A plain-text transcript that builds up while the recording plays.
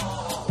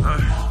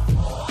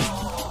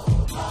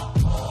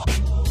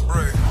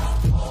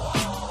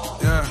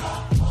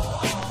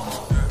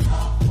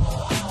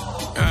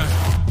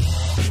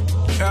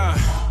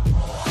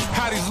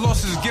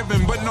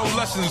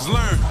lessons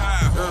learned.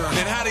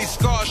 And how they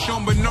scars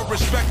shown but no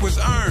respect was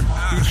earned.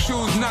 You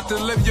choose not to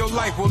live your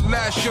life, well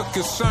that's your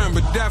concern.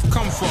 But death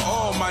come for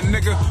all, my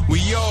nigga,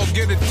 we all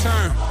get a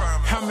turn.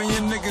 How many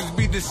niggas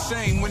be the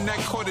same when that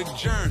court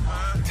adjourned?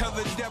 Tell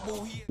the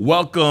devil he...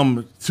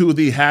 Welcome to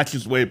the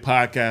Hatches Way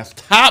podcast.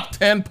 Top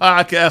 10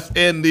 podcast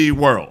in the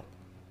world.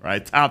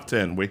 Right? Top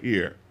 10. We're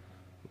here.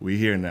 We're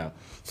here now.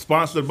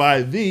 Sponsored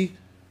by the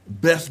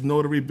best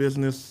notary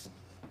business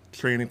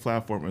training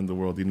platform in the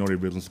world, the Notary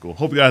Business School.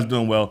 Hope you guys are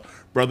doing well.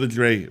 Brother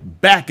Dre,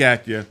 back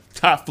at you.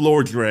 Top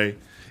floor Dre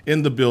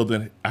in the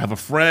building. I have a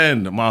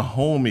friend, my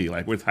homie,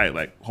 like we're tight,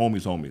 like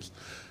homies.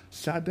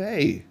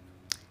 Sade.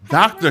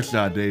 Dr.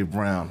 Sade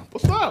Brown.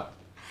 What's up?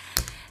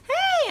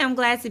 Hey, I'm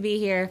glad to be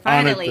here.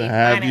 Finally.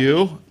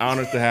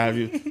 Honored to have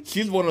you.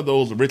 She's one of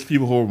those rich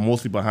people who are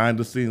mostly behind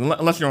the scenes,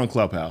 unless you're on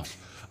Clubhouse.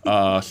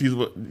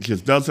 She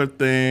just does her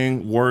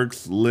thing,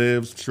 works,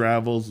 lives,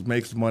 travels,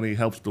 makes money,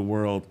 helps the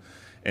world,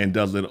 and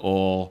does it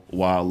all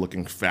while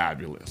looking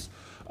fabulous.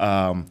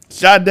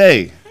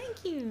 Sade.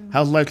 Thank you.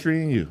 How's life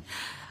treating you?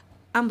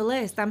 I'm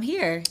blessed. I'm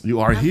here.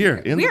 You are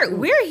here. We're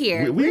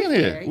here. We're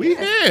here. We're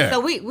here. So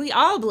we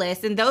all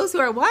blessed, and those who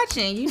are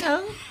watching, you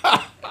know,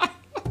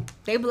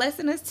 they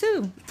blessing us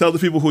too. Tell the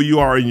people who you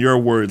are in your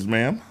words,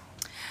 ma'am.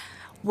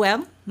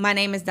 Well, my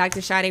name is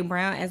Dr. Sade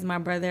Brown, as my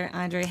brother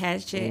Andre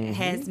Hatchet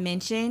has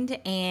mentioned,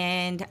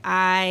 and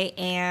I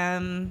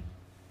am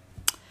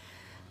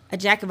a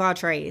jack of all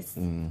trades,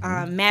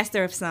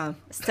 master of some.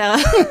 So,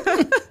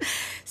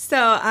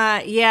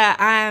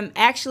 I'm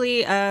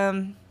actually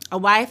a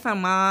wife, a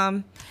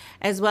mom,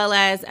 as well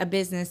as a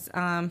business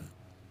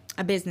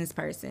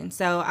person.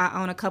 So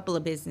I own a couple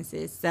of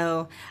businesses.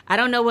 So I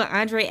don't know what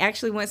Andre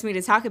actually wants me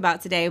to talk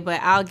about today,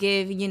 but I'll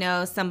give,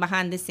 some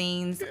behind the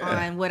scenes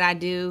on what I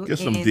do. Get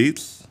some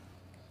deets.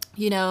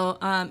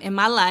 In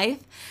my life.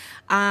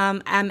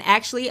 I'm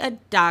actually a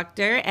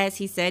doctor, as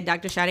he said,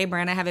 Dr. Sade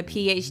Brown. I have a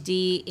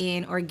PhD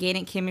in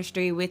organic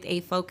chemistry with a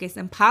focus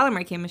in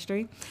polymer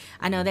chemistry.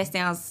 I know that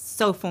sounds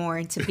so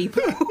foreign to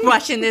people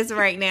watching this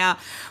right now,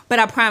 but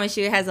I promise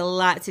you it has a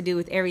lot to do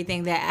with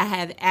everything that I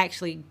have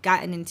actually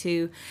gotten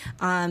into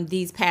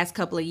these past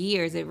couple of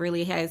years. It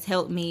really has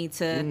helped me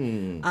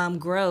to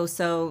grow.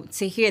 So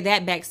to hear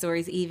that backstory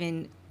is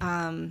even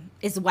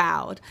is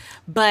wild.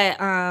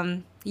 But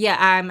I'm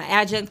an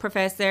adjunct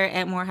professor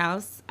at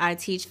Morehouse. I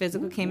teach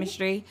physical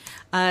chemistry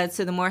to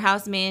the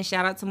Morehouse men.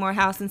 Shout out to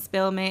Morehouse and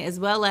Spelman, as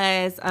well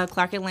as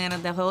Clark Atlanta,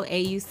 the whole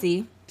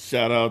AUC.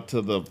 Shout out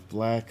to the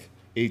Black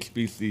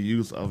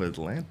HBCUs of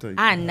Atlanta.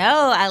 I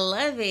know. I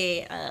love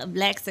it.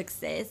 Black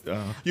success.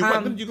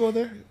 Did you go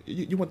there?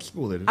 You went to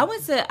school there,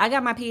 didn't you? I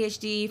got my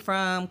PhD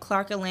from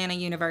Clark Atlanta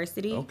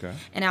University. Okay.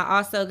 And I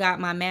also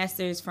got my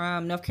master's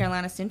from North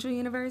Carolina Central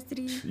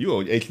University. You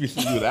are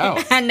HBCU'd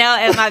out. I know.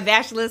 And my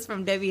bachelor's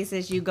from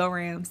WSSU. Go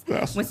Rams.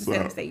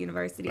 Winston-Salem State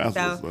University.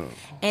 That's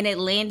and it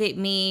landed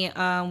me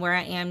where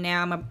I am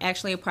now. I'm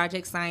actually a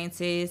project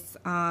scientist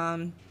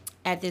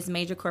at this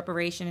major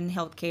corporation in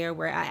healthcare,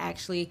 where I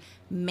actually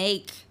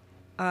make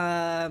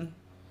the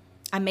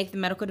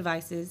medical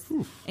devices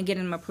and get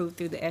them approved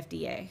through the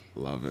FDA.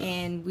 Love it.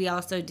 And we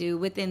also do,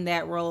 within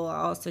that role, I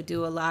also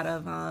do a lot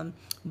of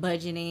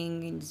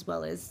budgeting, and as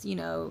well as,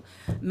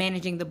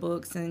 managing the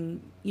books and,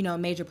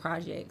 major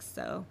projects.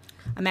 So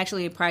I'm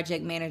actually a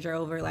project manager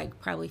over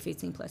probably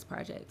 15 plus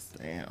projects.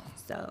 Damn.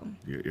 So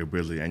you're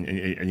busy, and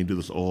you do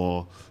this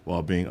all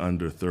while being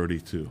under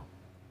 32.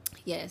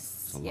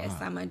 Yes,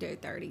 I'm under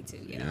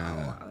 32.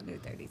 I'm under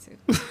 32.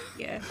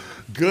 Yeah.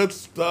 Good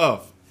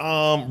stuff.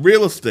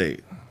 Real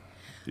estate.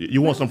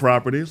 You want some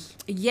properties?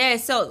 Yeah.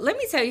 So let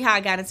me tell you how I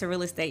got into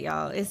real estate,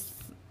 y'all.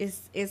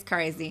 It's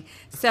crazy.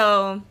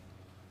 So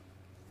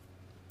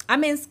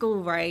I'm in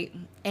school, right?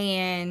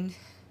 And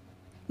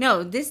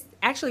no, this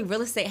actually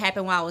real estate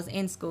happened while I was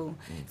in school.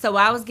 So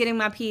while I was getting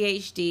my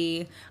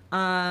PhD,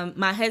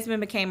 my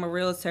husband became a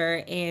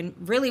realtor, and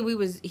really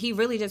he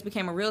really just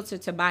became a realtor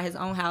to buy his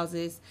own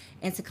houses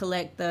and to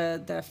collect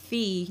the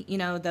fee,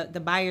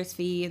 the buyer's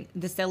fee and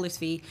the seller's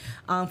fee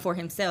for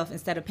himself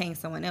instead of paying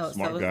someone else.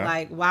 Smart so it's guy.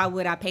 like, why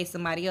would I pay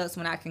somebody else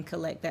when I can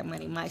collect that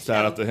money myself?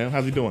 Shout out to him.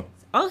 How's he doing?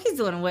 Oh, he's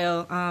doing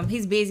well.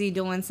 He's busy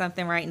doing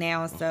something right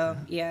now. So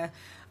yeah.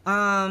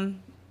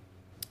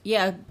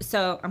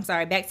 So I'm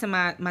sorry, back to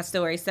my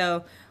story.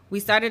 So we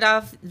started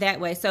off that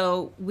way.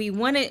 So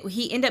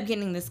he ended up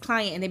getting this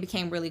client, and they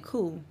became really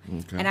cool.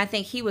 Okay. And I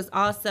think he was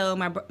also,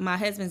 my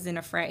husband's in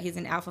a frat. He's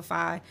in Alpha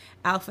Phi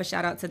Alpha.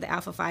 Shout out to the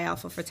Alpha Phi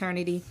Alpha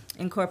Fraternity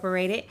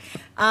Incorporated.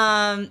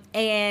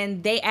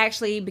 And they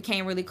actually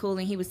became really cool,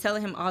 and he was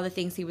telling him all the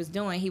things he was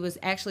doing. He was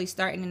actually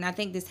starting, and I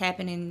think this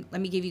happened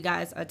let me give you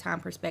guys a time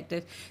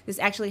perspective. This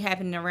actually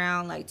happened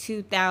around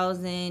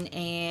 2000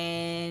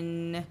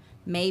 and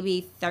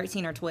maybe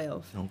 13 or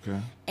 12.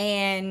 Okay.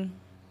 And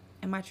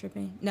am I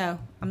tripping? No,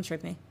 I'm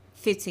tripping.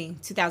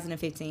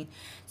 2015.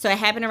 So it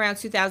happened around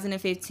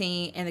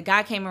 2015, and the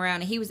guy came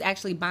around, and he was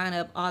actually buying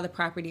up all the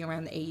property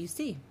around the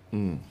AUC.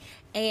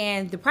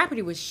 And the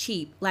property was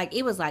cheap. Like,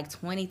 it was like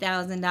 $20,000,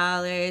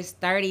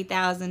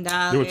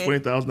 $30,000. It was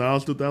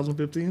 $20,000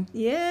 2015?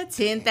 Yeah,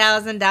 $10,000. You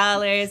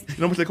know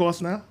how much they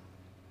cost now?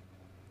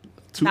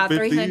 About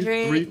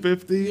 300.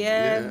 350?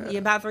 Yeah,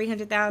 about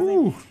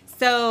 300,000.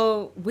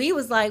 So we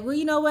was like, well,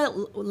 you know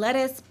what? Let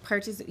us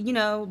purchase,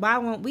 why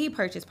won't we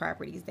purchase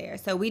properties there?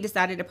 So we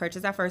decided to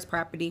purchase our first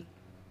property,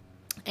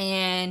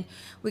 and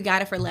we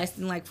got it for less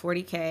than like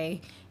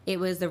 $40K. It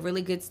was a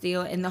really good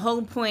steal. And the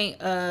whole point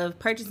of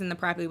purchasing the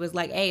property was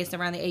like, hey, it's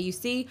around the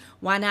AUC.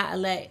 Why not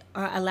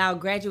allow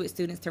graduate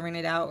students to rent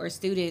it out, or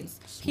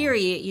students,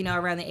 period,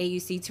 around the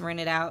AUC to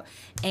rent it out.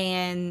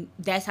 And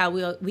that's how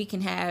we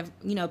can have,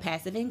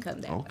 passive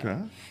income there. Okay.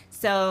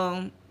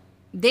 So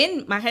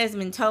then my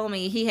husband told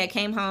me he had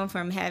came home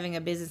from having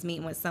a business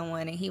meeting with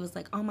someone, and he was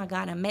like, oh my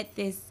God, I met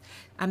this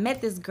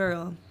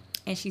girl,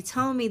 and she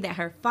told me that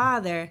her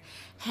father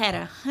had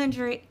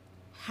 100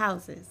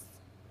 houses.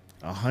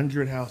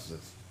 100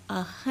 houses.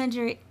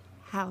 100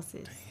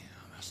 houses. Damn,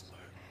 that's low.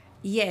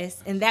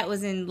 Yes, and that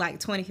was in like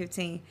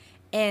 2015.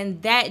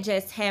 And that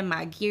just had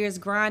my gears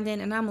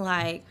grinding, and I'm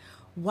like,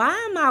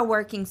 why am I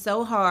working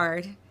so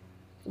hard?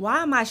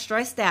 Why am I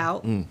stressed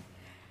out?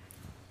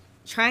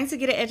 Trying to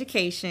get an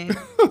education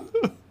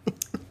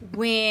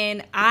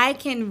when I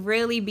can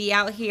really be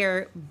out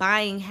here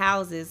buying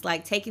houses,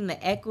 like taking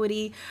the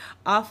equity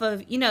off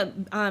of,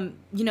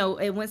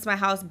 once my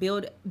house,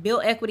 build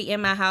equity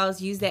in my house,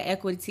 use that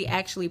equity to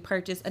actually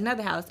purchase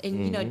another house,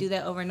 and do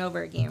that over and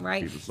over again,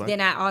 right? Then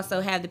I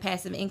also have the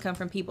passive income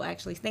from people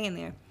actually staying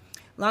there.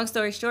 Long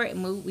story short,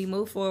 we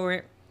move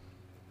forward,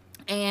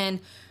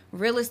 and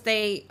real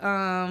estate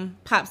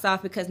pops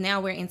off because now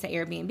we're into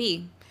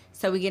Airbnb.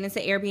 So we get into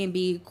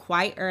Airbnb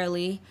quite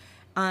early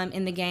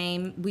in the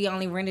game. We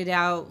only rented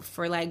out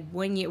for like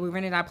 1 year. We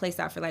rented our place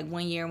out for like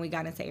 1 year, and we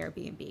got into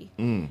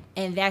Airbnb.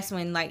 And that's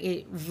when like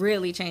it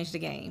really changed the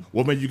game.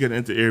 What made you get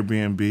into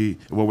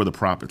Airbnb? What were the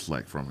profits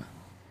like from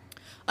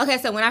it? Okay,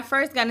 so when I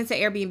first got into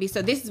Airbnb,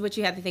 so this is what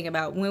you have to think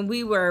about. When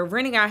we were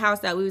renting our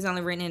house out, we was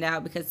only renting it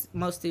out because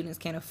most students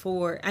can't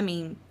afford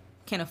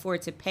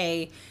to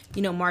pay,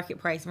 market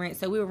price rent.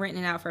 So we were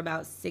renting it out for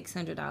about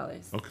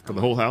 $600. Okay, for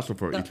the whole house or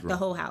for each room? The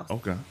whole house.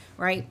 Okay.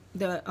 Right?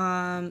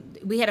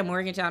 We had a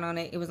mortgage out on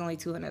it. It was only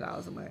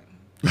 $200 a month.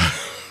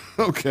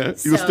 Okay.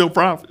 You were still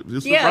profitable.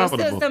 I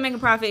was still making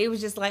profit. It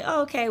was just like,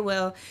 oh, okay,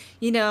 well,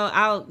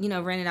 I'll,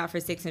 rent it out for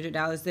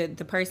 $600.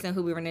 The person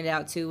who we rented it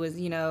out to was,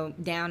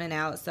 down and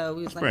out. So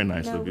we was That's very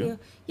nice of you.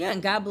 Yeah,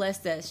 and God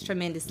blessed us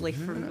tremendously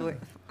from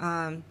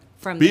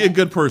Be a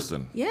good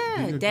person.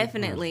 Yeah,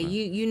 definitely.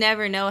 You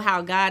never know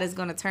how God is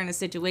going to turn the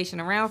situation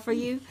around for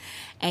you,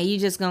 and you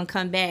just going to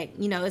come back,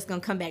 it's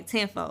going to come back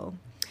tenfold.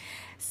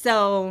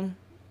 So,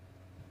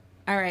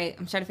 all right,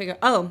 I'm trying to figure,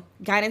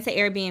 got into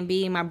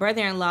Airbnb. My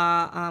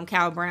brother-in-law,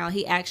 Cal Brown,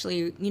 he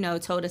actually,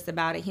 told us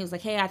about it. He was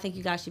like, hey, I think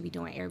you guys should be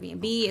doing Airbnb.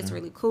 Okay. It's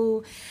really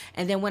cool.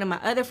 And then one of my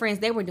other friends,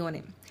 they were doing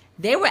it.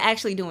 They were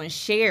actually doing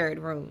shared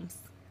rooms.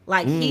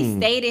 Like, he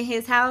stayed in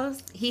his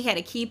house. He had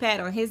a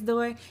keypad on his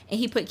door, and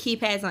he put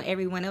keypads on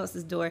everyone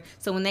else's door.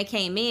 So when they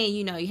came in,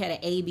 you had an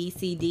A, B,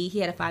 C, D. He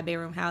had a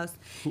 5-bedroom house.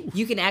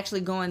 You can actually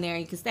go in there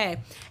and you can stay.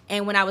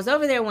 And when I was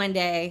over there one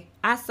day,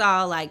 I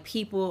saw, like,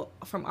 people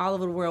from all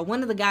over the world.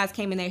 One of the guys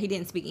came in there. He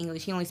didn't speak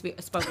English. He only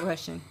spoke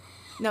Russian.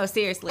 No,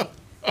 seriously.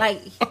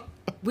 Like,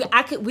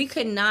 we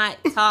could not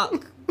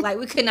talk. Like,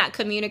 we could not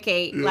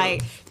communicate. Yeah.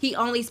 Like, he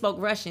only spoke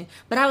Russian.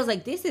 But I was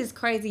like, this is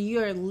crazy.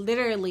 You're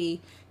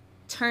literally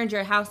turned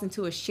your house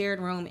into a shared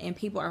room, and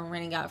people are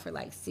renting out for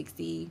like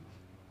 $60,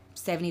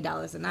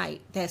 $70 a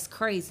night. That's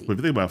crazy. But if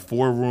you think about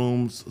 4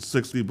 rooms,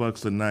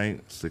 $60 a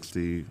night,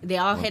 60. They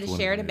all had to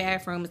share the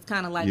bathroom. It's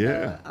kind of like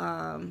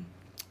a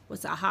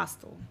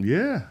hostel.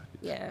 Yeah.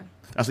 Yeah.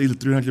 That's either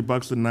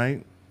 $300 a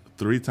night,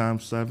 3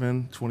 times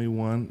 7,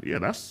 21. Yeah,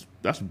 that's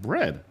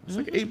bread. It's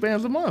like 8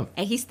 bands a month.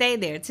 And he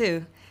stayed there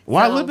too.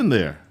 While living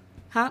there.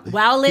 Huh?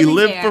 While living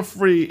there. He lived for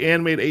free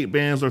and made 8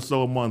 bands or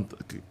so a month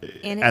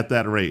at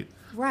that rate.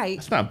 Right.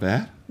 That's not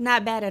bad.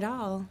 Not bad at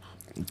all.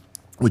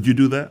 Would you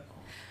do that?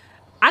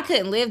 I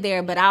couldn't live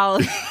there, but I'll...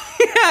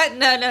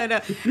 No.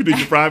 You need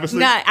your privacy?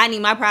 No, I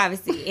need my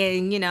privacy.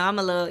 And, I'm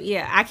a little...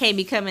 Yeah, I can't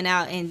be coming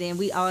out and then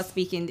we all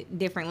speaking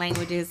different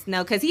languages.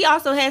 No, because he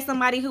also had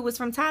somebody who was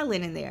from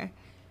Thailand in there.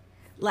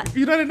 Like,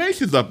 United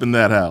Nations up in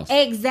that house.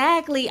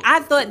 Exactly. I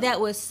thought that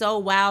was so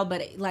wild,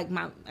 but like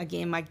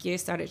my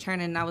gears started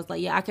turning, and I was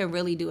like, yeah, I can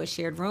really do a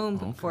shared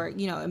room for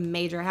a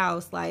major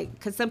house, like,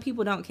 because some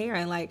people don't care,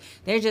 and like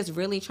they're just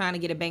really trying to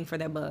get a bang for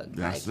their buck.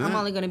 That's like, it. I'm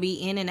only going to be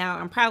in and out.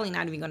 I'm probably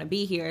not even going to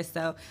be here,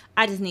 so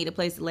I just need a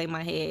place to lay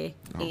my head,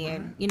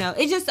 and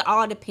it just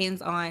all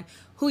depends on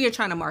who you're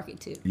trying to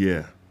market to.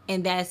 Yeah.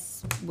 And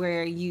that's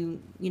where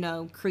you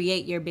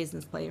create your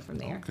business plan from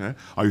there. Okay.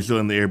 Are you still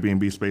in the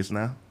Airbnb space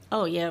now?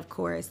 Oh, yeah, of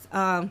course.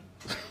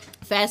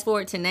 Fast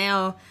forward to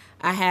now,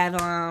 I have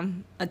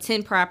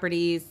 10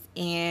 properties,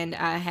 and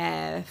I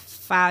have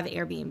 5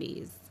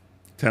 Airbnbs.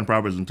 10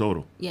 properties in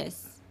total?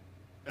 Yes.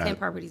 10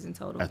 properties in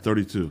total. At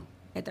 32.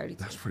 At 32.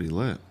 That's pretty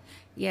lit.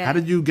 Yeah. How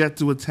did you get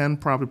to a 10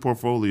 property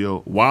portfolio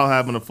while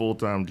having a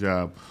full-time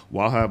job,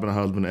 while having a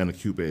husband and a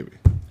cute baby?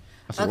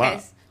 That's a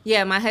lot.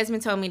 Yeah, my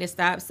husband told me to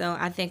stop, so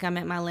I think I'm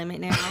at my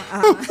limit now.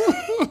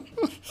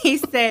 He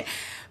said,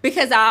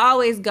 because I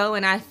always go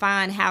and I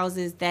find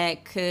houses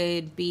that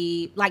could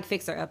be like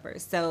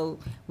fixer-uppers. So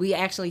we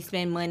actually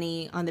spend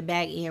money on the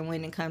back end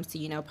when it comes to,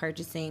 you know,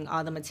 purchasing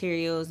all the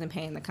materials and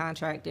paying the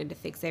contractor to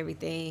fix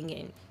everything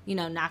and, you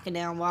know, knocking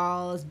down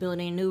walls,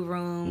 building new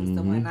rooms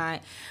and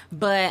whatnot.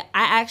 But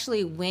I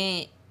actually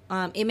went...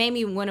 it made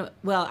me want to,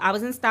 well, I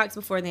was in stocks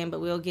before then, but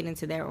we'll get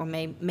into that, or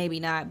maybe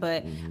not.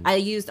 But I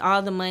used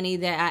all the money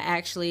that I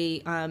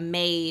actually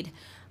made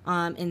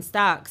in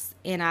stocks,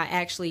 and I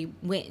actually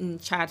went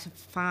and tried to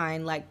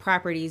find like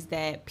properties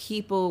that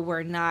people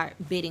were not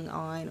bidding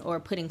on or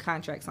putting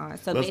contracts on.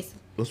 So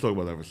let's talk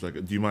about that for a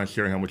second. Do you mind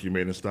sharing how much you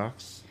made in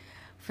stocks?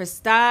 For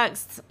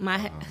stocks,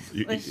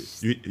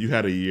 you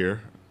had a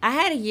year. I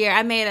had a year.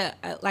 I made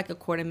like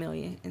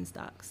 $250,000 in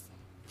stocks.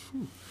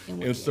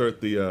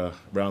 Insert the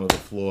round of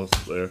applause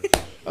there.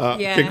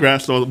 Yeah.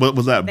 Congrats. So what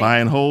was that? Buy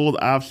and hold,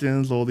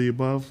 options, all the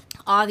above?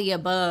 All the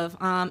above.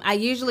 I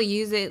usually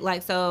use it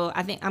like, so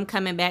I think I'm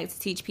coming back to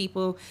teach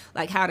people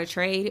like how to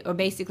trade, or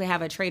basically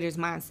have a trader's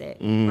mindset,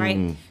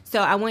 right?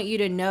 So I want you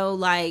to know,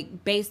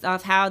 like, based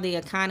off how the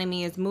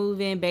economy is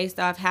moving, based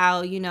off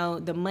how, you know,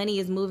 the money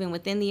is moving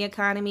within the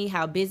economy,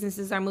 how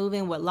businesses are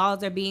moving, what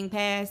laws are being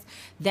passed.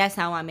 That's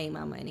how I made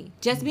my money.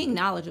 Just being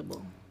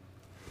knowledgeable.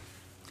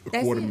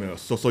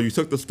 $250,000. So you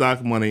took the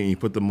stock money and you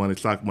put the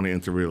stock money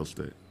into real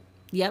estate.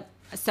 Yep.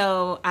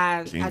 So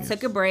I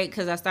took a break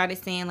because I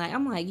started seeing, like,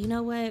 I'm like, you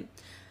know what?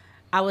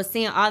 I was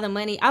seeing all the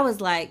money. I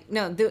was like,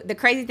 no, the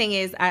crazy thing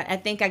is I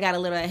think I got a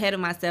little ahead of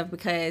myself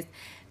because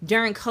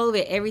during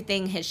COVID,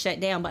 everything had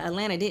shut down, but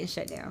Atlanta didn't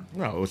shut down.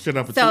 No, it was shut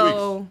down for 2 weeks.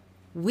 So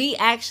we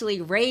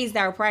actually raised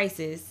our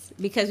prices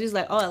because we was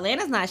like, oh,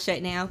 Atlanta's not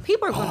shut down.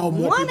 People are going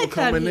to want to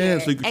come here.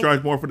 So you can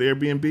charge more for the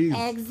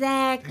Airbnbs.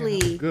 Exactly.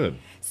 Yeah, good.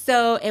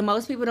 So, and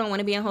most people don't want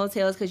to be in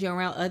hotels because you're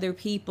around other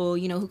people,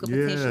 you know, who could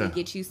potentially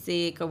get you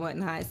sick or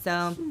whatnot.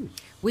 So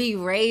we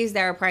raised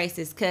our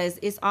prices because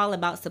it's all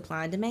about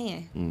supply and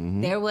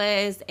demand. There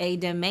was a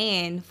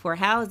demand for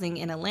housing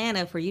in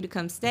Atlanta for you to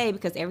come stay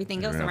because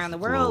everything else around the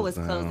world was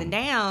closing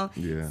down.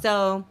 Yeah.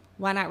 So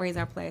why not raise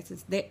our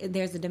prices?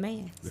 There's a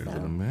demand. There's a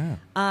demand.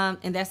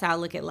 And that's how I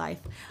look at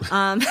life.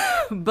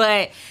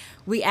 But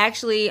we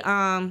actually,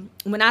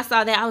 when I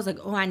saw that, I was like,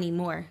 oh, I need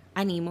more.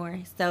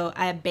 So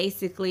I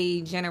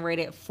basically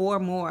generated 4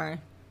 more.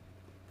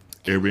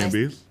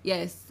 Airbnbs?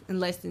 Yes, in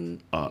less than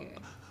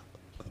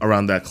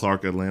around that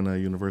Clark Atlanta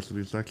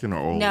University section,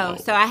 or no?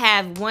 So I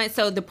have one.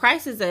 So the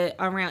prices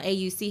around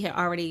AUC had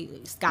already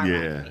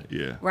skyrocketed.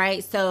 Yeah.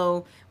 Right.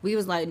 So we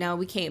was like, no,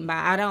 we can't buy.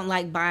 I don't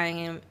like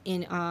buying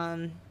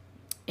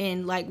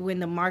in like when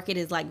the market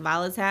is like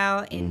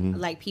volatile and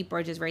like people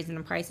are just raising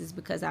the prices,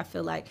 because I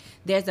feel like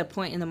there's a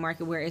point in the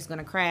market where it's going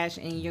to crash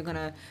and you're going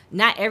to,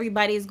 not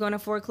everybody is going to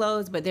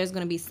foreclose, but there's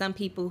going to be some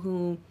people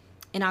who,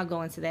 and I'll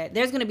go into that.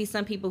 There's going to be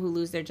some people who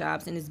lose their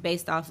jobs, and it's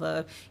based off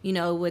of, you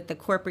know, with the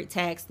corporate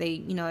tax, they,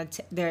 you know,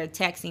 they're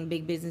taxing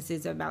big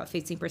businesses about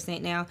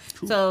 15% now.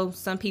 True. So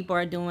some people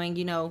are doing,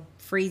 you know,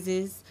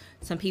 freezes.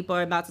 Some people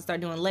are about to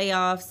start doing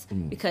layoffs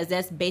because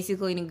that's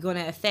basically going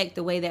to affect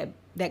the way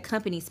that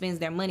company spends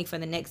their money for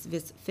the next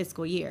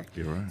fiscal year.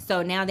 You're right.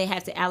 So now they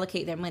have to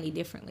allocate their money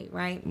differently,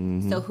 right?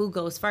 So who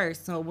goes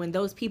first? So when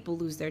those people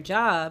lose their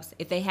jobs,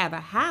 if they have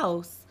a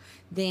house,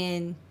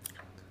 then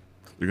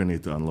you're going to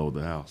need to unload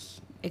the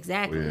house.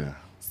 Exactly. Yeah.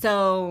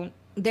 So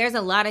there's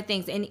a lot of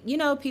things. And, you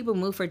know, people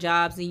move for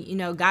jobs. And, you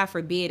know, God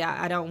forbid,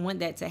 I don't want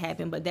that to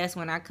happen. But that's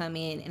when I come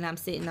in and I'm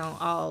sitting on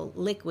all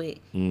liquid.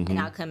 And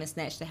I'll come and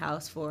snatch the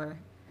house for,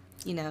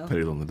 you know.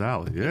 Pay it on the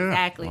dollar. Yeah.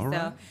 Exactly. All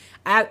so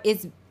right.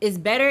 it's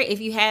better if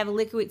you have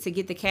liquid to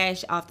get the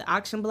cash off the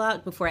auction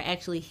block before it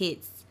actually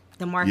hits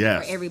the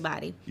market for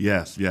everybody.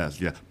 Yes.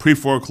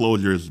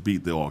 Pre-foreclosures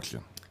beat the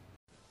auction.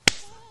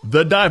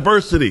 The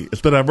diversity.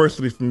 It's the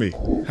diversity for me.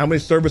 How many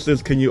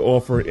services can you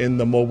offer in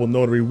the mobile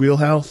notary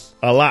wheelhouse?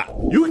 A lot.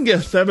 You can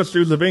get 7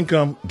 streams of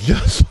income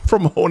just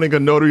from owning a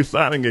notary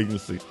signing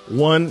agency.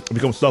 1,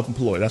 become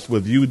self-employed. That's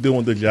with you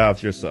doing the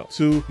jobs yourself.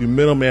 2, you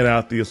middleman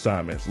out the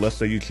assignments. Let's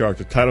say you charge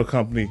a title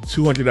company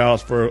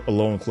 $200 for a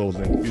loan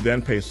closing. You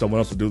then pay someone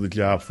else to do the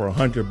job for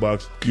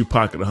 $100. You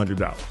pocket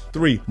 $100.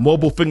 3,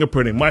 mobile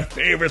fingerprinting. My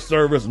favorite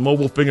service,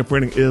 mobile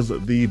fingerprinting, is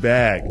the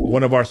bag.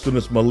 One of our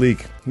students,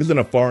 Malik, he's in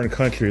a foreign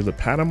country. Is it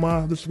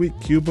Panama this week?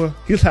 Cuba?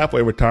 He's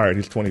halfway retired.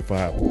 He's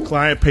 25.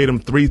 Client paid him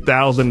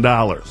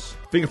 $3,000.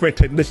 Fingerprint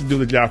technician do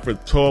the job for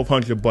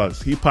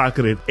 $1,200. He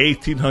pocketed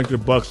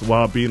 $1,800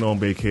 while being on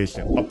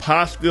vacation.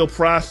 Apostille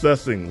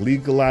processing,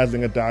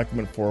 legalizing a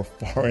document for a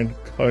foreign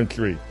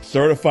country.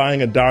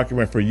 Certifying a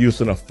document for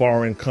use in a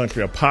foreign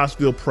country.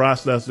 Apostille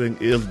processing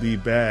is the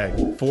bag.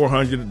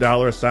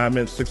 $400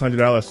 assignments,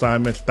 $600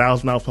 assignments,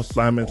 $1,000 plus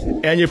assignments,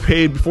 and you're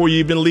paid before you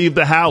even leave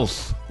the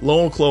house.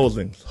 Loan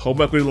closings,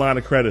 home equity line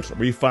of credits,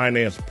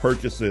 refinance,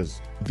 purchases,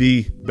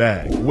 the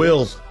bag.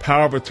 Wills,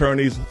 power of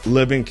attorneys,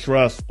 living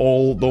trusts,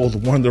 all those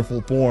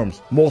wonderful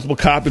forms. Multiple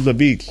copies of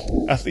each.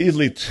 That's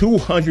easily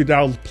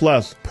 $200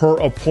 plus per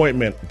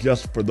appointment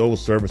just for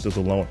those services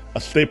alone.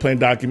 Estate plan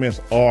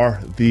documents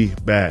are the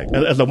bag.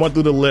 As I went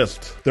through the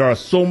list, there are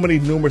so many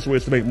numerous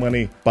ways to make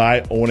money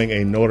by owning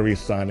a notary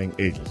signing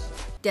agency.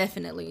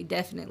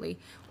 Definitely.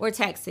 Or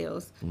tax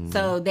sales.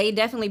 So they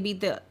definitely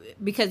beat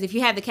because if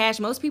you have the cash,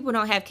 most people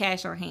don't have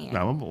cash on hand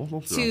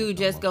to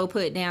just go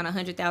put down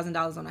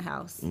 $100,000 on a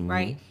house,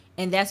 right?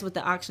 And that's what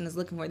the auction is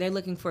looking for. They're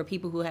looking for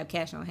people who have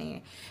cash on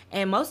hand.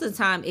 And most of the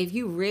time, if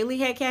you really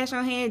had cash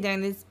on hand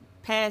during this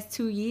past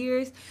 2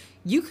 years,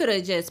 you could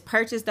have just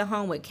purchased the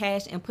home with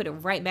cash and put it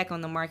right back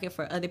on the market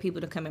for other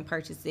people to come and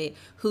purchase it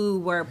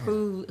who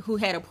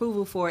had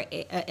approval for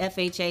a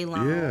FHA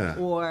loan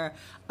or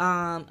a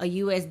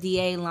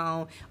USDA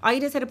loan. All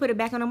you just had to put it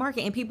back on the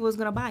market and people was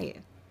going to buy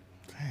it.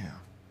 Damn.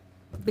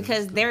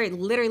 Because they're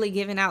literally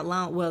giving out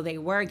loans. Well, they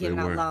were giving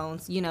out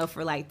loans,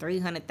 for like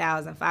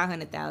 $300,000,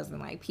 $500,000.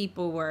 Like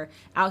people were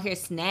out here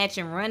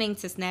running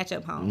to snatch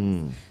up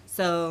homes.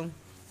 So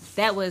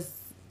that was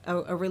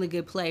a really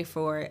good play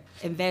for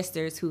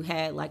investors who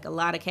had like a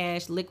lot of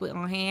cash liquid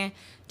on hand.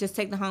 Just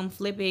take the home,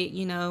 flip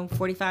it,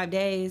 45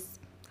 days,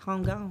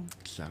 home gone.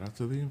 Shout out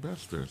to the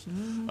investors.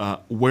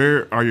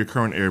 Where are your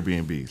current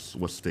Airbnbs?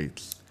 What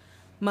states?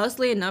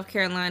 Mostly in North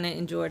Carolina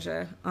and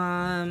Georgia.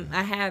 I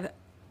have,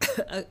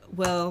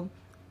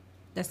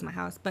 that's my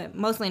house, but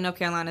mostly in North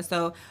Carolina.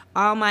 So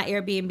all my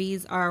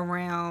Airbnbs are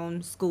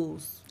around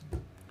schools.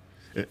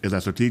 Is that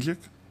strategic?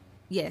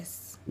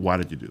 Yes. Why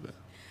did you do that?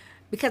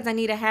 Because I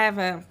need to have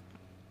I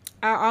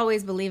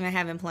always believe in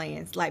having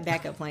plans, like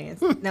backup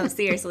plans. No,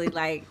 seriously,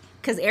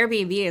 because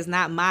Airbnb is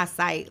not my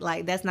site.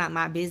 Like, that's not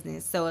my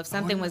business. So if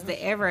something was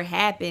to ever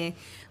happen,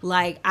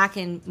 I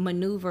can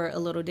maneuver a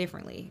little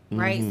differently,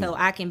 right? So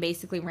I can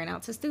basically rent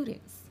out to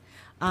students.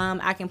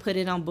 I can put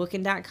it on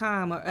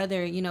booking.com or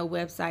other,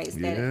 websites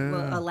that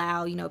will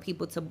allow,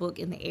 people to book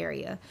in the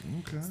area.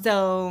 Okay.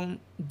 So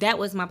that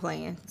was my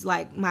plan.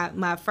 Like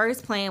my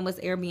first plan was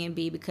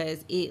Airbnb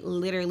because it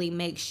literally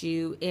makes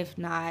you, if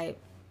not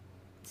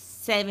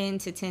 7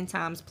 to 10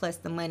 times plus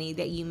the money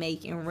that you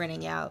make in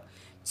renting out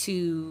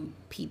to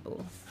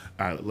people.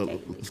 All right,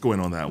 let's go in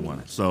on that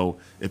one. So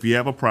if you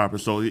have a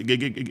property, so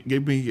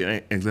give me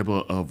an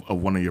example of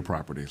one of your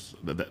properties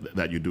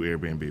that you do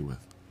Airbnb with.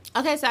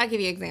 Okay, so I'll give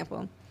you an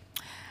example.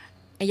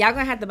 And y'all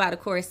going to have to buy the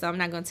course, so I'm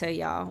not going to tell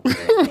y'all.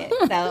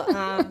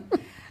 So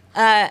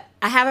I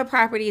have a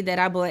property that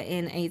I bought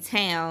in a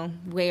town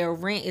where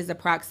rent is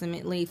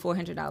approximately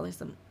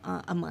 $400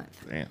 a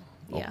month. Damn.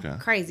 Yeah, okay.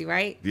 Crazy,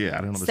 right? Yeah,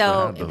 I didn't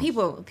understand.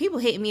 So people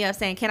hit me up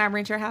saying, "Can I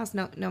rent your house?"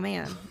 No,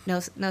 ma'am. No,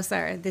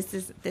 sir. This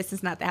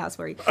is not the house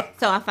for you.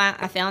 So I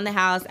found the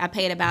house. I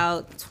paid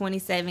about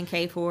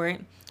 $27K for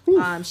it.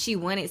 She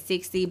wanted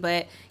 $60,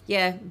 but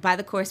buy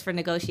the course for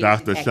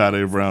negotiation.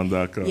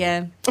 DrShadeBrown.com.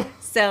 Yeah.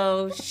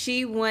 So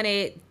she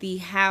wanted the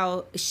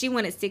house. She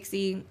wanted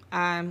 $60.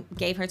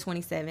 Gave her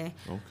 $27.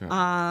 Okay.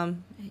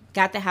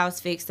 Got the house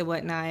fixed and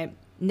whatnot.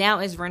 Now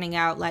it's running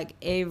out like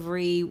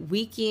every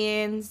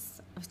weekends.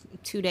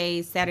 2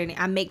 days, Saturday.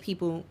 I make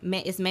people,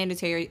 it's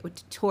mandatory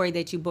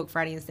that you book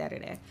Friday and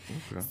Saturday.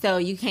 Okay. So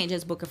you can't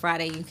just book a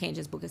Friday, you can't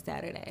just book a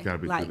Saturday. Gotta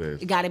be 2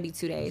 days. It gotta be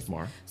 2 days.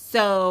 Smart.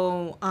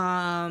 So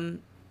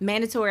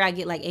mandatory, I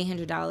get like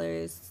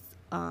 $800,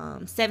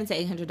 $700 to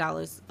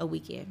 $800 a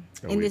weekend.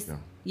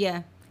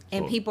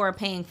 And people are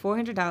paying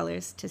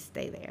 $400 to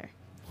stay there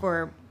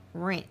for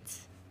rent.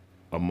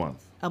 A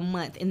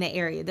month in the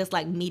area. That's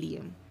like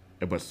medium.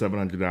 But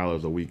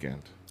 $700 a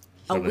weekend.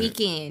 A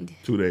weekend.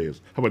 2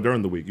 days. How about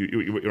during the week?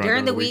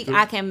 During the week,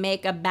 I can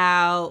make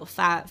about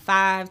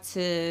 $500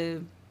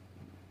 to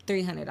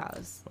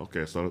 $300.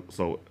 Okay, so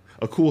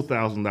a cool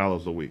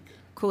 $1,000 a week.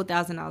 Cool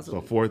 $1,000 a week.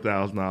 So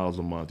 $4,000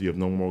 a month. You have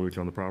no mortgage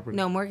on the property?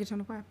 No mortgage on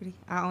the property.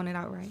 I own it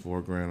outright.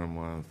 $4,000 a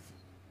month.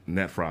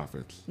 Net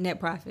profits. Net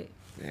profit.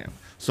 Damn.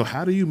 So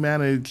how do you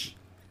manage?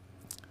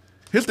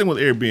 Here's the thing with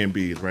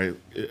Airbnbs, right?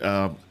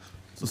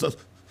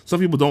 Some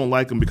people don't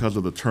like them because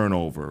of the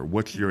turnover.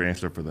 What's your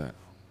answer for that?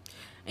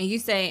 And you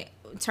say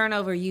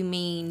turnover, you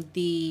mean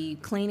the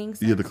cleaning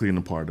service? Yeah, the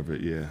cleaning part of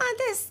it, yeah.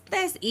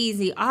 That's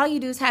easy. All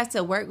you do is have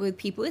to work with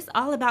people. It's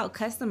all about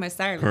customer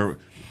service.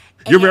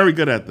 You're very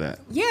good at that.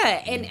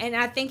 Yeah, and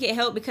I think it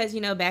helped because,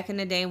 back in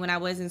the day when I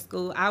was in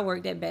school, I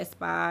worked at Best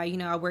Buy.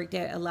 I worked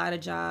at a lot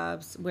of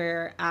jobs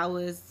where I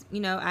was,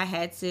 I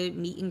had to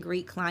meet and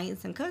greet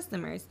clients and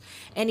customers.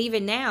 And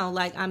even now,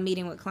 like, I'm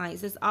meeting with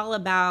clients. It's all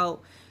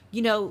about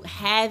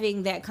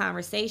having that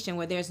conversation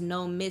where there's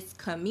no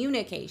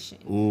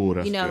miscommunication. Ooh,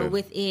 that's good.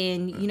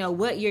 Within,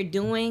 what you're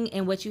doing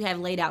and what you have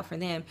laid out for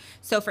them.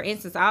 So, for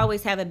instance, I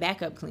always have a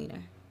backup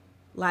cleaner.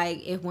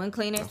 Like, if one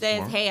cleaner says,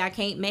 smart. Hey, I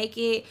can't make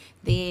it,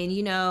 then,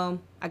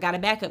 I got a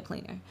backup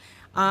cleaner.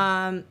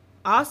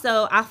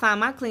 Also, I find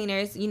my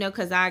cleaners,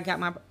 because I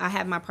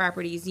have my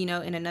properties,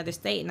 in another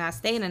state, and I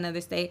stay in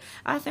another state.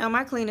 I found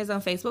my cleaners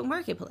on Facebook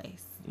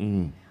Marketplace.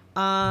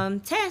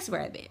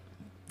 TaskRabbit.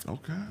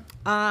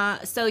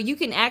 Okay. So you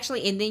can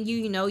actually, and then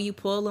you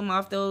pull them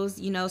off those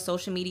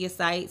social media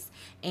sites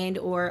and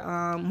or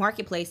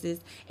marketplaces,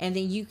 and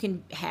then you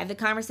can have the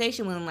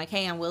conversation with them like,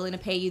 hey, I'm willing to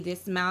pay you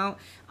this amount.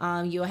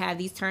 You'll have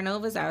these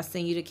turnovers. I'll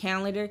send you the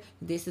calendar.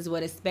 This is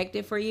what is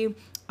expected for you.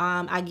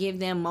 I give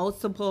them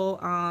multiple.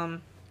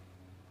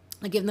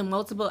 I give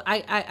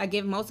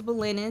multiple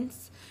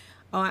linens.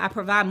 I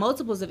provide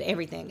multiples of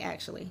everything,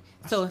 actually.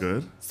 That's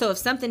good. So if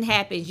something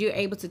happens, you're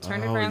able to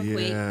turn it around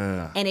quick.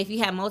 And if you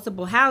have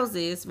multiple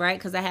houses, right,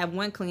 because I have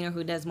one cleaner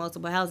who does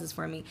multiple houses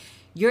for me,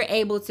 you're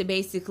able to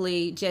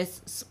basically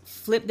just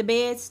flip the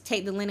beds,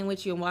 take the linen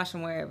with you, and wash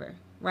them wherever,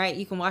 right?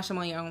 You can wash them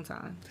on your own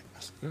time.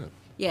 That's good.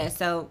 Yeah,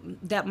 so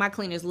that my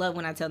cleaners love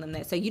when I tell them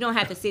that. So you don't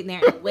have to sit there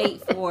and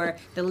wait for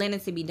the linen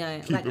to be done.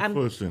 Keep it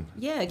pushing.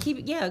 Yeah,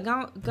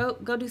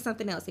 go do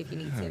something else if you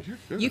need to.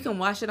 You can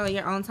wash it on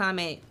your own time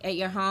at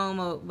your home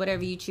or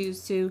whatever you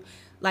choose to.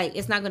 Like,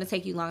 it's not going to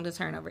take you long to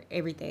turn over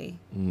everything.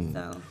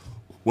 So,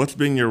 what's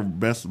been your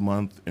best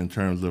month in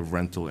terms of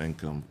rental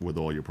income with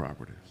all your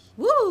properties?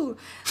 Woo!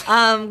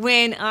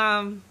 When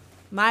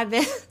my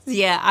best,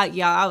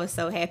 I was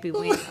so happy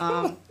when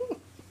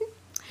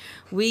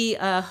we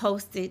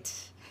hosted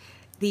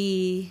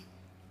the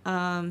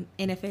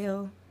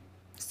NFL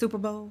Super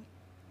Bowl.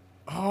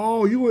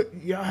 Oh,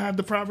 y'all had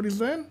the properties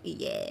then?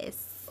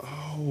 Yes.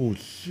 Oh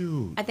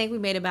shoot! I think we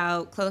made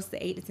about close to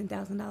 $8,000 to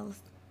 $10,000.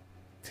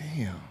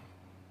 Damn.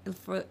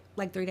 For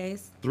like 3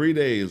 days. 3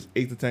 days,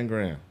 $8,000 to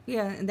 $10,000.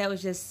 Yeah, and that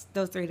was just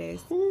those 3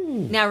 days.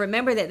 Ooh. Now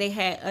remember that they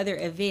had other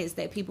events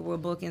that people were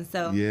booking,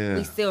 so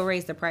we still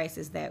raised the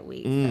prices that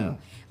week. So,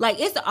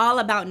 like, it's all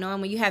about knowing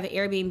when you have an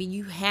Airbnb,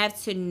 you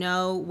have to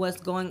know what's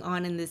going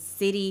on in the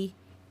city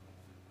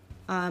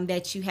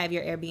that you have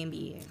your Airbnb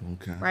in.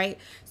 Okay. Right?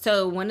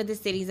 So one of the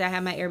cities I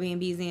have my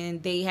Airbnbs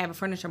in, they have a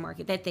furniture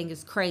market. That thing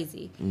is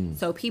crazy.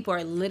 So people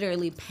are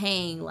literally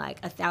paying like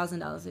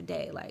 $1,000 a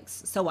day. Like,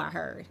 so I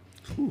heard.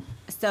 Whew.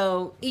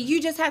 So you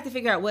just have to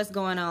figure out what's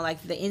going on,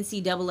 like the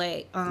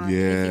NCAA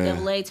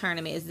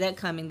tournament. Is that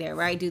coming there,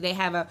 right? Do they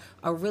have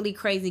a really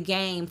crazy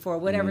game for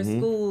whatever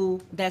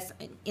school that's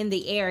in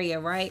the area,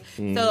 right?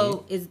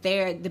 So is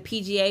there the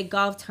PGA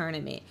golf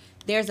tournament?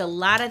 There's a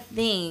lot of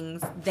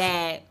things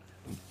that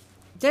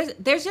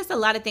there's just a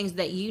lot of things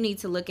that you need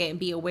to look at and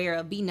be aware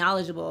of, be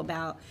knowledgeable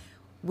about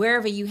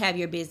wherever you have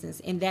your business,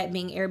 and that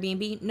being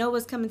Airbnb. Know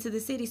what's coming to the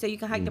city so you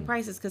can hike the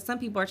prices, because some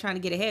people are trying to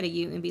get ahead of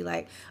you and be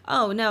like,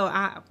 oh no,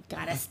 I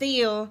gotta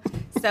steal.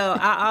 So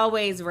I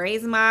always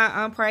raise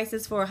my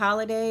prices for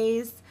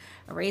holidays.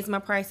 I raise my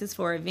prices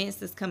for events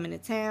that's coming to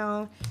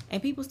town,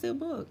 and people still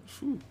book.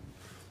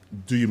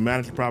 Do you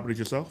manage the properties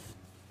yourself?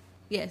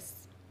 Yes.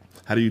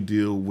 How do you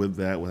deal with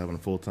that, with having a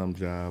full-time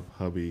job,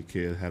 hubby,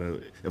 kid?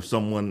 If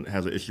someone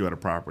has an issue at a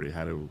property,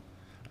 how do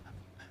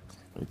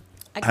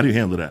you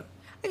handle that?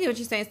 I get what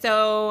you're saying.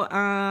 So,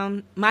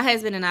 my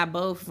husband and I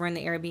both run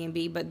the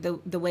Airbnb, but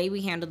the way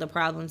we handle the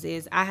problems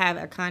is I have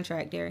a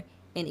contractor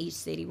in each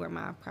city where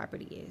my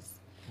property is.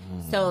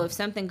 So if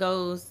something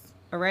goes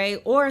awry,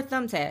 or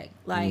Thumbtack,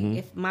 like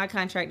if my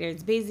contractor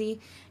is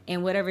busy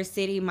in whatever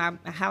city my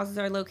houses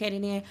are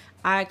located in,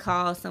 I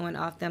call someone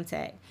off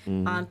Thumbtack.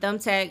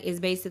 Thumbtack is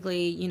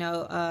basically,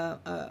 an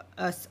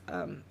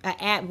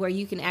app where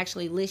you can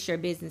actually list your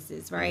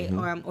businesses, right,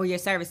 or your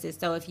services.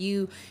 So if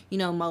you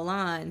mow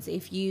lawns,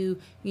 if you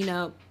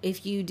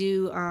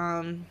do,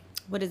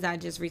 what does I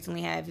just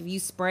recently have? If you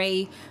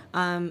spray,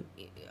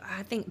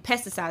 I think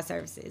pesticide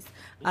services.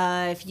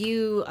 If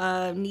you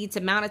need to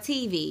mount a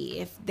TV,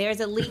 if there's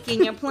a leak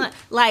in your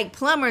like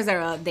plumbers are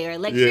up there,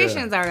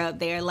 electricians are up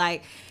there,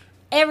 like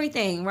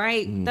everything,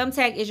 right?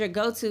 Thumbtack is your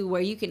go-to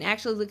where you can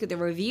actually look at the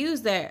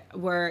reviews that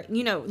were,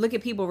 look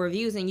at people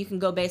reviews, and you can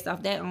go based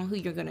off that on who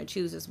you're going to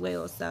choose as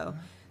well. So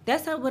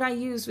that's what I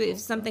use if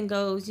something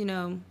goes,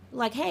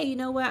 like, hey, you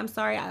know what? I'm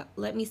sorry.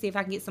 Let me see if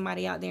I can get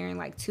somebody out there in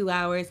like 2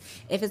 hours.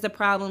 If it's a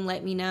problem,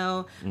 let me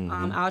know.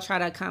 I'll try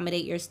to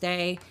accommodate your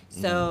stay.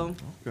 So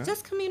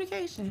just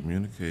communication.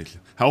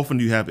 Communication. How often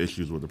do you have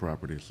issues with the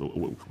property? So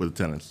with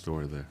the tenants,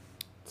 story there.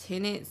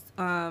 Tenants.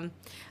 I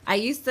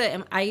used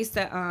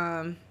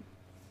to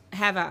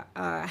have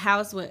a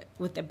house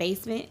with a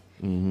basement,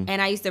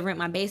 and I used to rent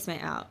my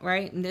basement out,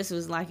 right? And this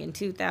was like in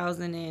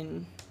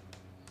 2014.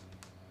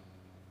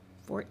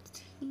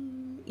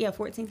 Yeah,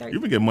 14, 13.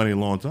 You've been getting money a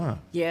long time.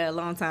 Yeah, a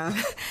long time.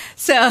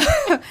 So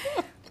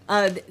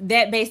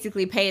that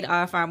basically paid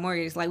off our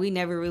mortgage. Like, I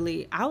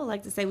would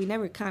like to say we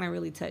never kind of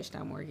really touched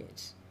our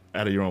mortgage.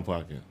 Out of your own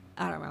pocket?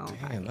 Out of our own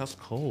pocket. Damn, that's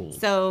cold.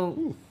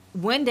 So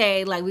one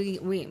day, like,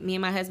 me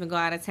and my husband go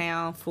out of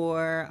town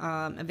for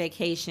a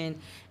vacation,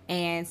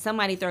 and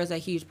somebody throws a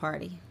huge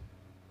party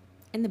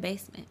in the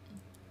basement.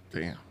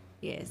 Damn.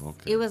 Yes.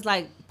 Okay. It was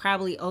like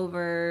probably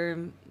over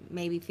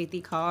maybe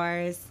 50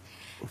 cars.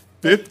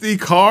 50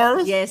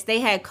 cars? Yes,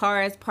 they had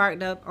cars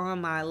parked up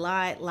on my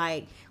lot.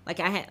 Like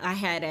I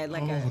had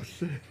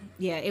shit.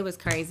 Yeah, it was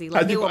crazy.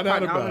 Like, How'd you they were find out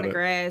parked all about on the it?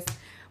 grass.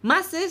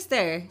 My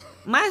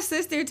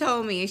sister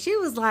told me, and she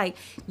was like,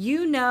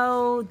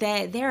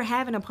 that they're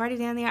having a party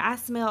down there. I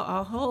smell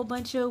a whole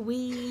bunch of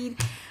weed.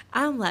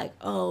 I'm like,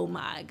 oh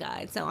my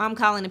God. So I'm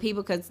calling the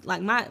people because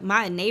like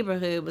my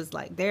neighborhood was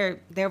like, they're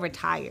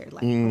retired.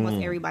 Like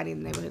almost everybody in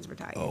the neighborhood is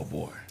retired. Oh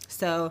boy.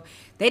 So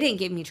they didn't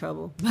give me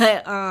trouble.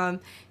 But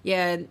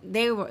yeah,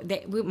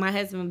 my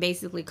husband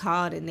basically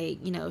called and they,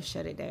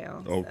 shut it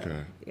down. Okay.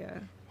 So, yeah.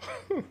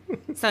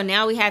 So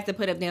now we have to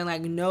put up there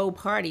like no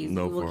parties.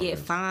 No we will parties. get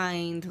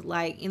fined.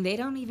 Like, and they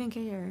don't even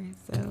care.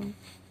 So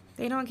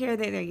they don't care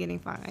that they're getting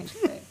fined.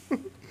 But.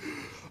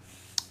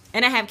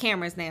 And I have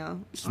cameras now.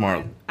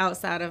 Smart.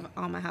 Outside of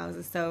all my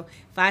houses. So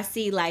if I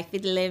see like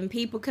 50, 11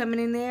 people coming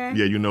in there.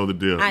 Yeah, you know the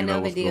deal. I you know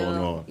the what's deal. going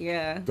on.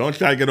 Yeah. Don't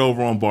try to get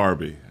over on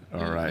Barbie.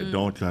 All right.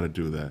 Don't try to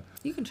do that.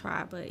 You can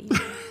try, but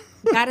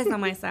God is on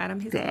my side. I'm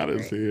his God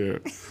favorite. is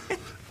here.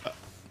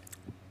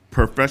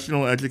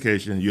 Professional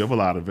education, you have a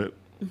lot of it.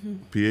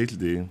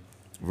 PhD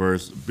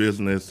versus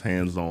business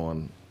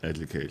hands-on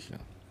education.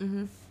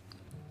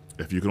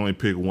 If you could only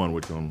pick one,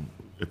 which one?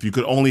 If you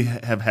could only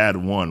have had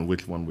one,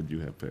 which one would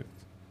you have picked?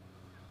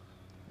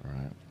 All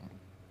right.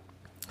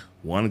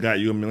 One got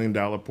you $1 million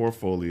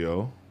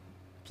portfolio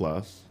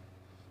plus.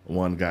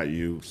 One got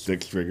you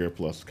 6-figure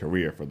plus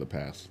career for the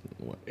past,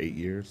 8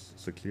 years,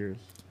 6 years?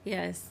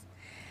 Yes.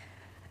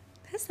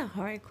 That's a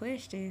hard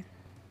question.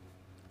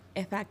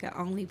 If I could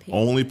only pick.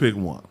 Only pick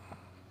one.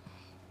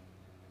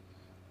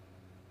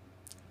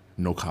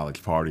 No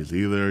college parties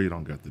either. You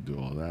don't get to do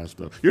all that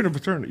stuff. You're in a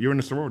fraternity. You're in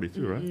a sorority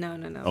too, right? No.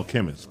 Oh,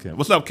 Kim is Kim.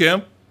 What's up,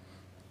 Kim?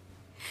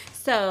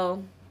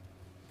 So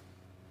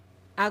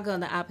I'll go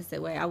the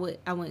opposite way. I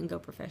wouldn't go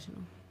professional.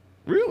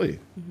 Really?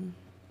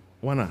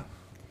 Why not?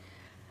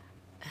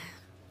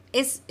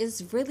 It's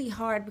really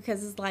hard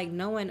because it's like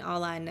knowing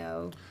all I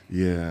know.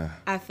 Yeah.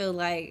 I feel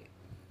like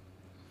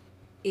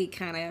it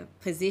kind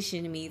of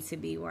positioned me to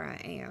be where I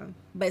am.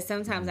 But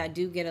sometimes I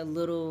do get a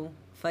little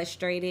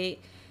frustrated.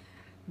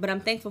 But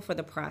I'm thankful for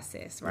the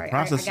process, right? The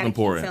process I gotta is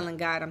important. keep telling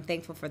God I'm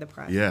thankful for the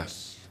process.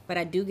 Yes. But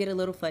I do get a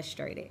little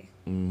frustrated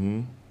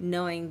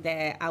knowing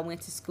that I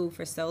went to school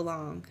for so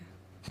long.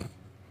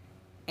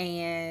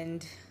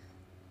 And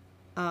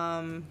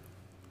I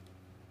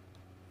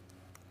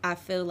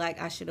feel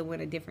like I should have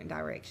went a different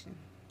direction.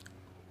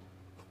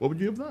 What would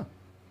you have done?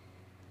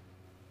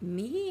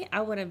 Me,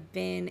 I would have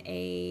been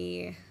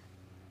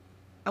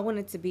I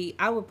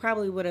would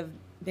probably have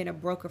been a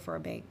broker for a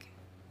bank.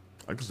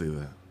 I can see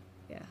that.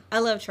 Yeah. I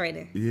love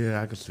trading.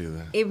 Yeah, I can see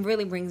that. It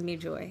really brings me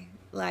joy.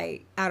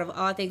 Like, out of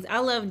all things, I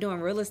love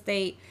doing real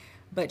estate,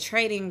 but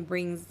trading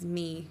brings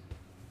me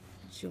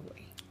joy.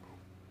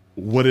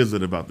 What is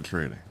it about the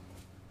trading?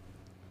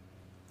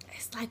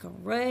 It's like a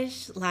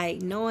rush,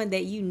 like knowing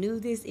that you knew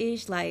this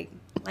ish, like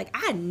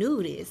I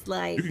knew this,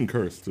 like You can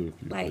curse too if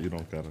you, like- you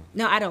don't gotta.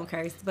 no, I don't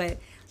curse, but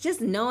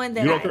just knowing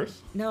that You don't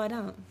curse? No, I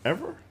don't.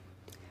 Ever?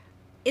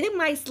 It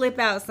might slip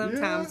out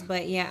sometimes, Yeah.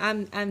 but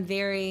yeah, I'm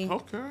very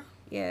Okay.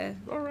 yeah.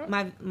 All right.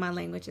 My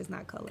language is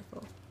not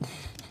colorful.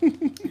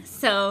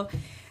 So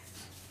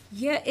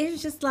yeah,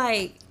 it's just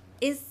like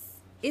it's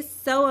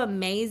so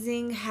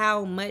amazing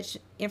how much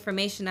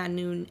information I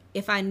knew.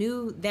 If I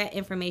knew that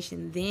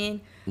information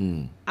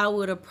then, I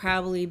would have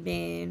probably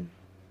been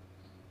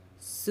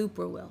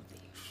super wealthy.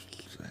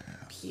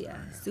 Yeah,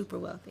 super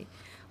wealthy.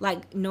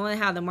 Like, knowing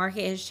how the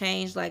market has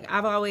changed. Like,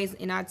 I've always,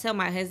 and I tell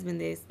my husband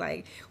this,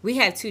 like, we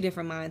have two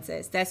different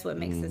mindsets. That's what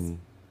makes us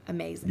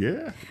amazing.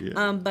 Yeah.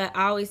 But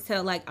I always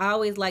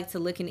like to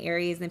look in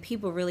areas, and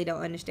people really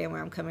don't understand where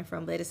I'm coming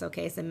from, but it's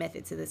okay. It's a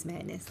method to this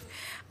madness.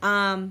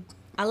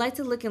 I like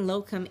to look in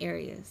low-income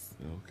areas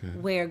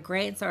where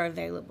grants are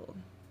available,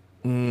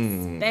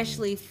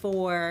 especially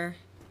for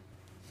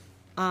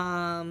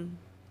housing.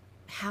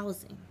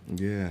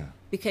 Yeah.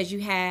 Because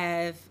you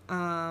have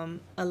a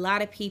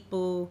lot of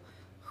people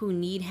who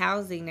need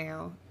housing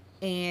now,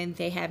 and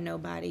they have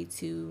nobody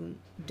to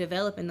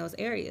develop in those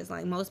areas.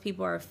 Like, most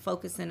people are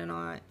focusing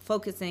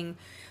and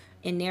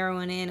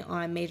narrowing in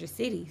on major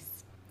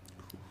cities,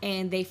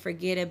 and they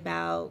forget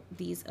about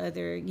these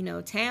other,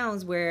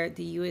 towns where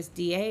the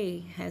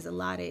USDA has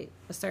allotted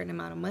a certain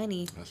amount of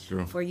money That's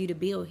true. for you to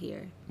build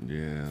here,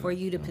 Yeah. for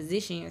you to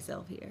position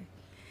yourself here.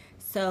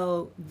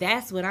 So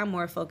that's what I'm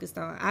more focused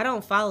on. I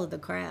don't follow the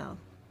crowd.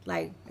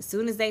 Like, as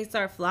soon as they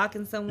start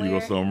flocking somewhere, You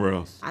go somewhere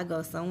else. I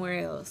go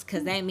somewhere else.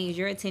 Because that means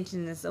your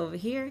attention is over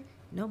here.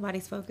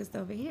 Nobody's focused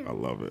over here. I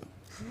love it.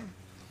 Yeah.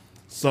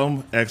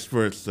 Some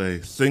experts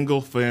say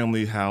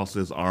single-family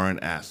houses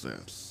aren't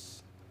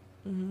assets.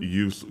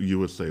 You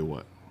would say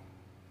what?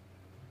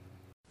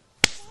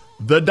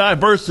 The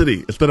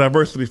diversity. It's the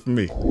diversity for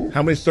me.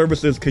 How many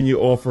services can you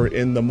offer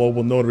in the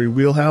mobile notary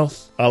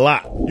wheelhouse? A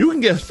lot. You can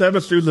get 7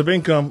 streams of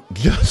income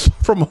just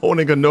from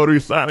owning a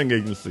notary signing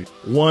agency.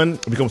 1,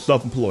 become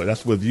self-employed.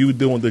 That's with you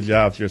doing the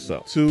jobs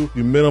yourself. 2,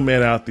 you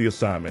middleman out the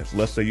assignments.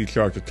 Let's say you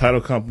charge a title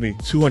company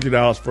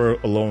 $200 for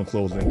a loan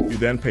closing. You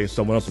then pay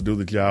someone else to do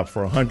the job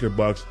for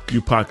 $100.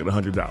 You pocket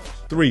 $100.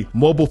 3,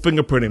 mobile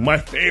fingerprinting. My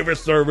favorite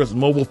service,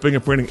 mobile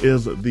fingerprinting,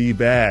 is the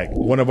bag.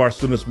 One of our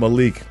students,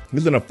 Malik,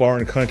 he's in a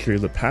foreign country.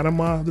 Is it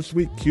Panama this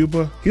week?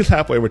 Cuba? He's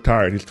halfway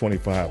retired. He's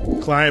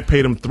 25. Client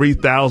paid him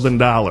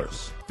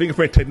 $3,000.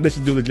 Fingerprint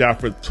technician do the job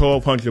for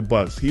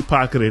 $1,200. He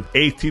pocketed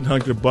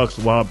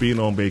 $1,800 while being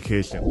on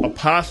vacation.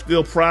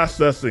 Apostille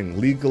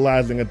processing,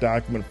 legalizing a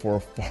document for a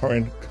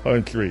foreign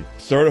country.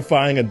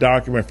 Certifying a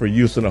document for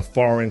use in a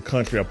foreign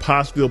country.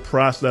 Apostille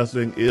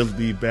processing is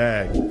the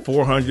bag.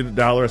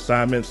 $400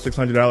 assignments,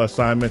 $600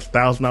 assignments,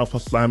 $1,000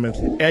 assignments,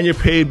 and you're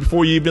paid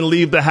before you even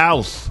leave the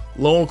house.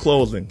 Loan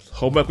closings,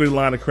 home equity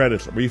line of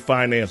credits,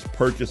 refinance,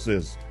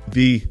 purchases,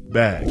 the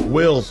bag.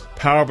 Wills,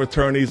 power of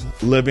attorneys,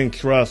 living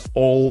trust,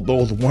 all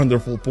those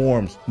wonderful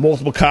forms.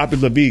 Multiple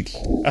copies of each.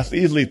 That's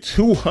easily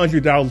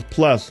 $200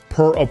 plus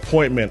per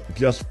appointment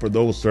just for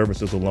those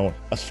services alone.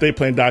 Estate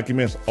plan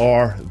documents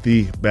are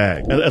the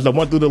bag. As I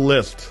went through the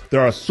list,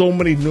 there are so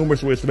many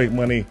numerous ways to make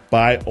money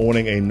by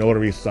owning a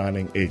notary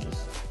signing agency.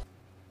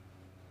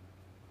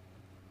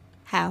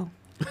 How?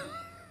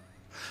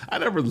 I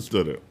never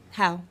understood it.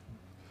 How?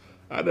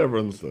 I never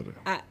understood it.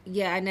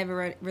 I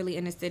never really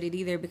understood it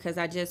either because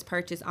I just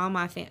purchased all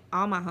my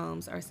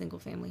homes are single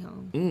family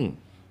homes,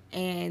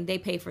 and they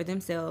pay for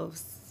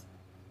themselves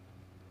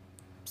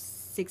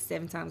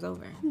 6-7 times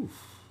over. Oof.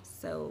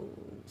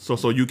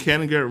 So you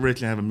can get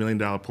rich and have $1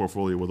 million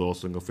portfolio with all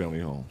single family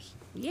homes.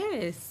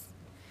 Yes.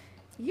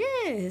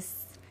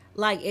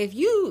 Like if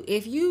you,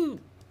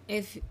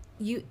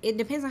 it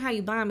depends on how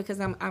you buy them because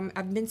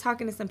I've been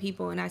talking to some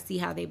people and I see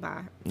how they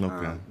buy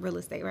real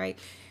estate, right?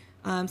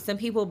 Some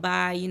people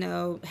buy,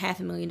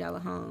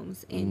 $500,000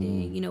 homes and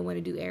then, want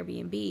to do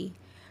Airbnb.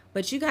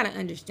 But you got to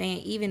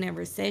understand, even in a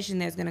recession,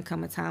 there's going to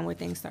come a time where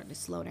things start to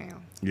slow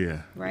down.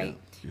 Yeah. Right?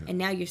 Yeah. And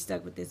now you're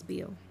stuck with this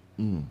bill.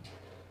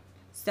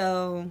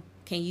 So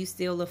can you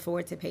still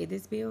afford to pay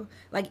this bill?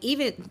 Like,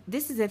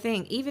 this is the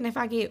thing. Even if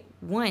I get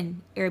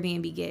one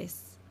Airbnb guest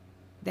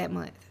that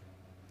month,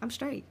 I'm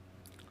straight.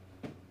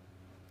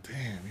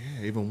 Damn,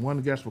 yeah. Even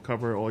one guest will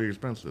cover all your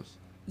expenses.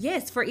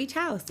 Yes, for each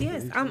house.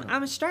 Yes,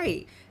 I'm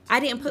straight. I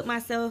didn't put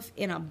myself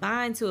in a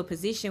bind to a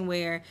position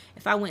where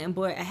if I went and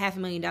bought a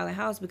 $500,000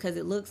 house because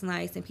it looks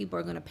nice and people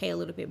are going to pay a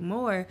little bit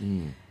more.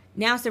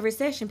 Now it's a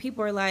recession.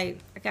 People are like,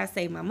 I got to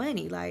save my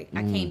money. Like,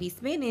 I can't be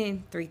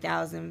spending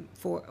 $3,000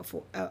 for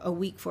a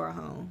week for a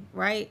home,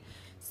 right?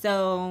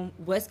 So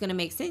what's going to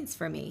make sense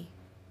for me?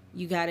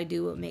 You got to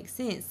do what makes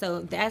sense. So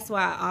that's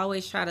why I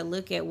always try to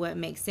look at what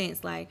makes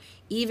sense. Like,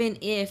 even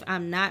if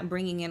I'm not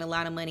bringing in a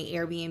lot of money,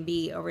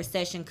 Airbnb, a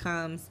recession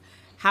comes,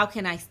 how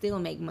can I still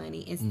make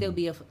money and still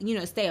be,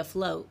 stay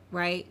afloat,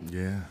 right?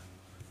 Yeah,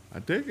 I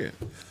dig it.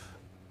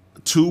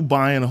 2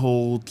 buy and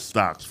hold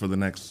stocks for the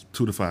next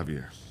 2 to 5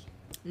 years.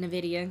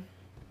 NVIDIA.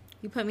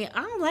 You put me,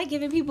 I don't like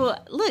giving people,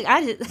 look,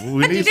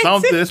 we need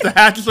something. It's the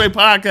Hatchet's Way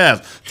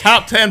podcast.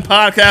 Top 10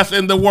 podcasts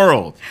in the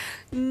world.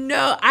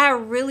 No, I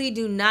really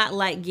do not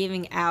like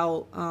giving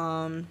out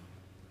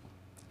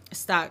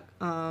stock.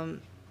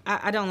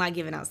 I don't like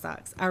giving out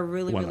stocks. I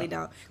really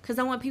don't. Because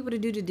I want people to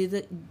do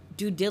the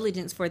due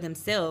diligence for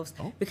themselves.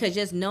 Oh. Because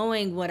just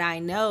knowing what I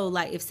know,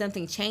 like if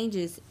something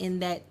changes in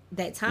that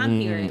time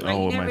period, like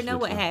you never know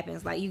what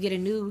happens. Like you get a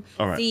new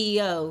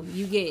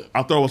CEO,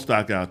 I'll throw a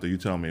stock out there. You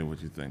tell me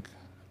what you think.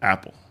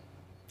 Apple.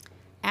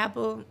 I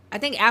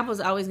think Apple's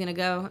always going to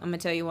go. I'm going to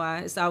tell you why.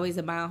 It's always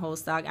a buy and hold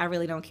stock. I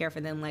really don't care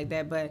for them like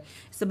that, but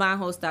it's a buy and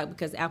hold stock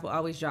because Apple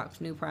always drops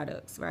new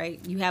products, right?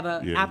 You have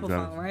an Apple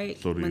phone, right?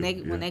 So when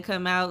they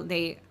come out,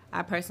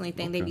 I personally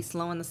think they be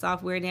slowing the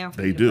software down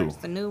for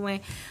the new one.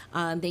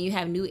 Then you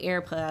have new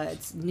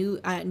AirPods,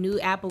 new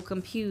Apple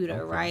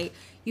computer, right?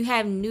 You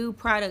have new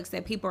products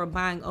that people are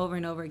buying over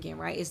and over again,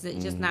 right? It's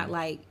just not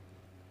like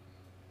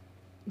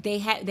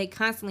they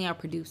constantly are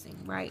producing,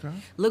 right? Okay.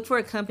 Look for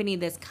a company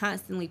that's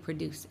constantly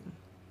producing,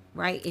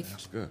 right?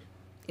 That's good.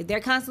 If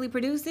they're constantly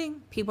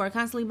producing, people are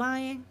constantly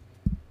buying.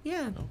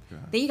 Yeah.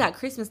 Okay. Then you got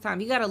Christmas time.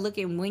 You got to look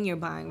at when you're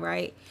buying,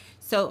 right?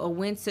 So, or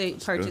when to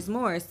purchase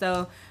more.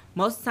 So,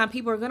 most of the time,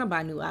 people are going to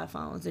buy new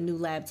iPhones, a new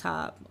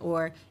laptop,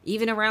 or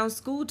even around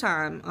school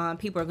time,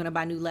 people are going to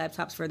buy new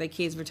laptops for their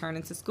kids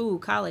returning to school,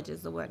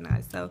 colleges, or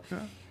whatnot. So,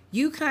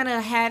 you kind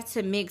of have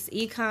to mix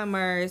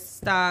e-commerce,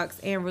 stocks,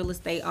 and real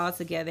estate all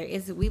together.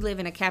 We live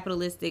in a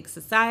capitalistic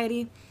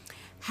society.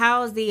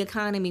 How's the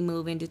economy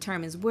moving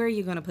determines where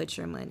you're going to put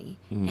your money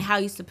and how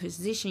you should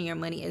position your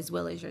money as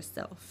well as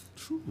yourself.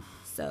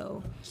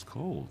 So it's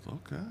cold.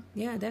 Okay.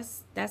 Yeah,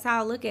 that's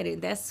how I look at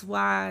it. That's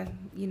why,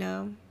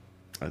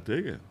 I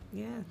dig it.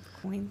 Yeah,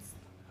 Queens.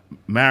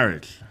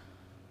 Marriage.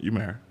 You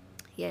married?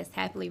 Yes,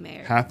 happily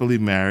married. Happily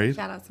married.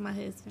 Shout out to my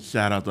husband.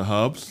 Shout out to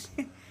Hubs.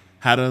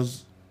 How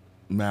does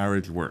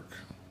marriage work?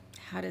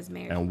 How does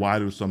marriage And why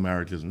do some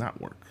marriages not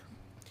work?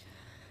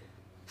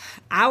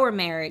 Our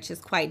marriage is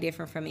quite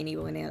different from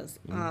anyone else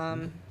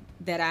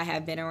that I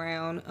have been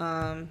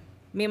around.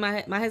 Me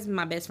and my husband,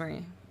 my best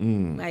friend.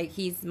 Like,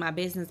 he's my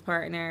business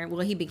partner.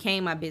 Well, he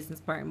became my business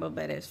partner,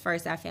 but at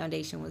first our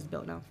foundation was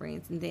built on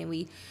friends, and then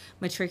we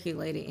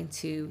matriculated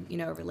into,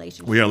 a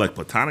relationship. We are like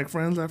platonic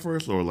friends at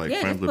first, or like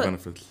friends with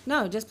benefits?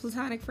 No, just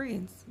platonic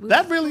friends.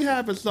 That really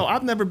happens. So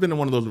I've never been in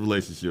one of those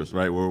relationships,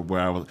 right, where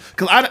I was,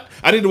 because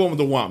I need a woman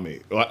to want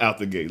me out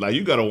the gate. Like,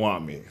 you gotta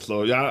want me.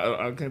 So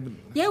y'all, I can't.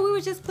 Yeah, we were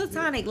just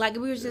platonic. Like,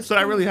 we were just. So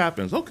that really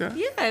happens. Okay.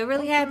 Yeah, it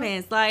really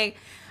happens. Like,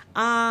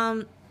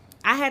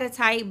 I had a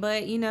type,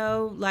 but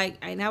like,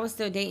 and I was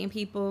still dating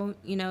people.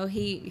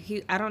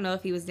 He I don't know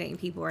if he was dating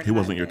people or not. He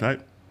wasn't your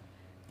type?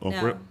 Oh,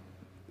 No,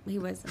 he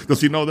wasn't.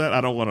 Does he know that?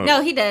 I don't want to.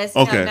 No, he does.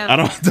 Okay, No. I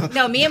don't.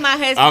 No, me and my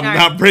husband. I'm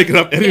not breaking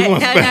up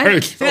anyone's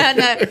marriage.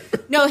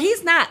 No,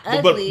 he's not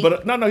ugly.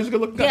 But no, he's a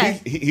good looking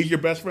guy. Yeah. He's your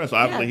best friend, so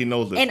obviously he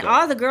knows this. And stuff.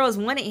 all the girls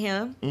wanted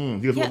him.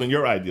 He was wasn't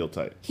your ideal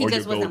type. He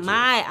just wasn't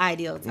my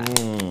ideal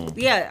type.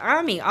 Yeah,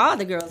 I mean, all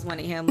the girls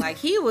wanted him. Like,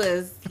 he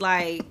was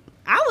like,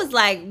 I was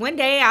like, one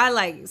day I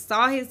like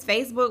saw his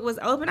Facebook was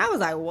open. I was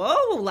like,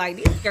 whoa, like,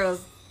 these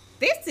girls,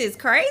 this is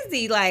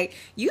crazy. Like,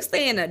 you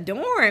stay in a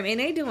dorm and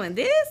they doing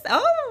this?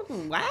 Oh,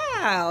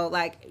 wow.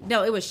 Like,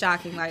 no, it was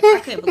shocking. Like, I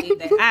couldn't believe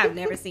that. I've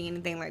never seen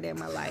anything like that in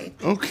my life.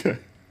 Okay.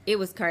 It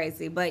was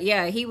crazy. But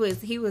yeah, he was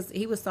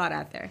sought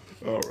out there.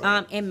 All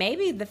right. And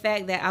maybe the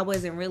fact that I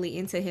wasn't really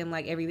into him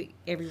like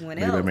everyone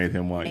else. Maybe that made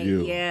him want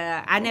you.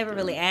 Yeah. I never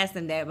really asked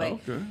him that, but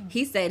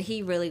he said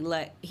he really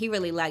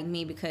liked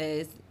me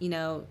because,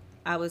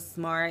 I was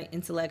smart,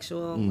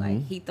 intellectual.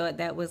 Like, he thought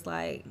that was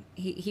like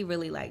he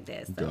really liked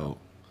that. So Dope.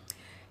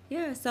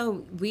 yeah,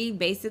 so we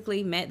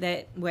basically met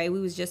that way. We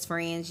was just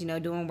friends,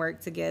 doing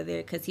work together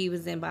because he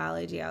was in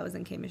biology, I was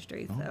in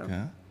chemistry. So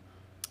Okay.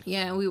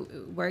 yeah, we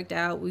worked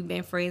out. We've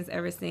been friends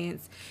ever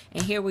since,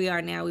 and here we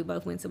are now. We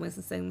both went to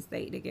Winston-Salem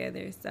State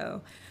together.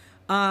 So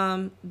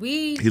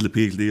He's a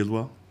PhD as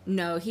well.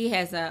 No, he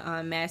has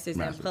a master's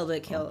in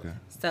public health. Okay.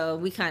 So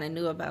we kind of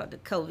knew about the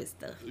COVID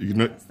stuff. You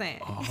know what I'm saying?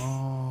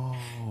 Oh.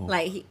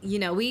 Like,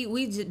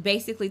 we just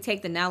basically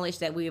take the knowledge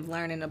that we have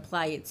learned and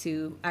apply it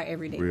to our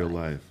everyday Real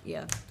life.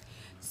 Yeah.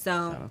 So,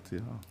 Shout out to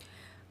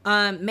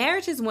y'all.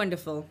 marriage is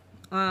wonderful.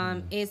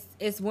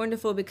 It's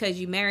wonderful because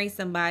you marry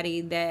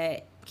somebody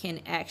that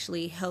can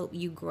actually help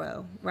you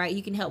grow, right?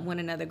 You can help one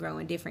another grow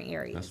in different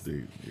areas. That's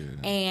deep.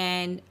 Yeah.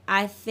 And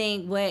I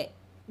think what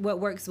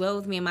works well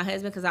with me and my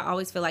husband, because I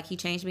always feel like he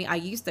changed me. I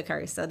used to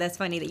curse, so that's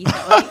funny that you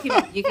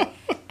said, you can.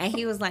 And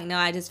he was like, no,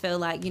 I just feel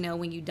like,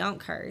 when you don't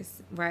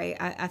curse, right?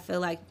 I feel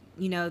like,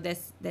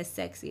 that's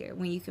sexier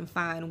when you can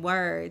find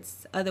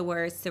other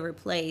words to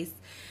replace.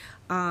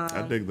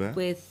 I dig that.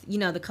 With,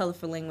 the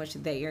colorful language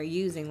that you're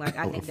using. Like,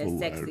 I think that's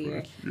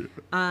sexier.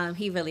 Yeah.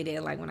 He really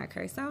didn't like when I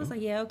cursed. So I was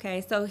like, yeah,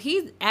 okay. So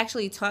he's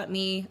actually taught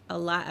me a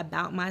lot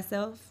about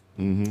myself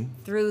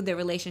through the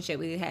relationship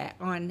we had.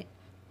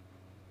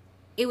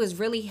 It was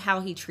really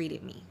how he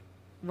treated me,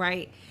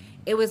 right?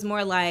 It was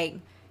more like,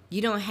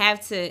 you don't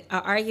have to, an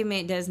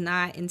argument does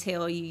not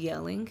entail you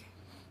yelling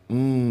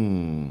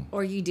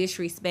or you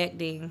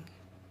disrespecting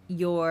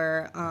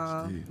your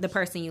the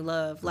person you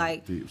love.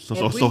 Like, so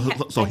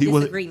he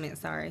was disagreement.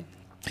 Sorry,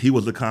 he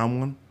was the calm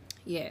one.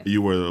 Yeah,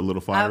 you were a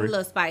little fiery. I'm a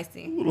little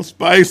spicy. A little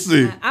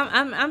spicy.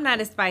 I'm not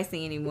as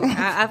spicy anymore.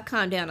 I've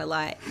calmed down a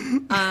lot.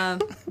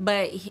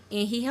 But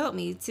he helped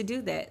me to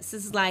do that. So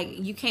it's like,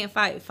 you can't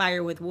fight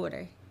fire with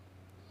water.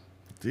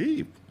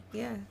 Deep.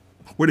 Yeah.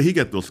 Where did he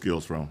get those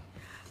skills from?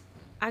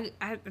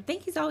 I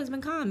think he's always been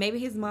calm. Maybe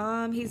his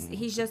mom.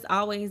 He's just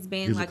always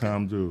been he's like a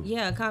calm dude.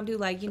 Yeah, a calm dude.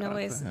 Like,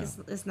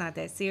 it's not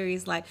that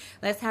serious. Like,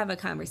 let's have a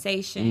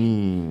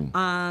conversation.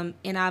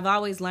 And I've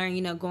always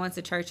learned, going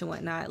to church and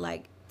whatnot.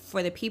 Like,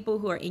 for the people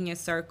who are in your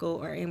circle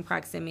or in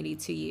proximity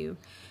to you,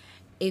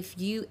 if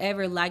you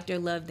ever liked or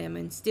loved them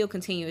and still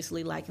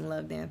continuously like and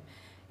love them,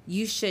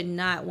 you should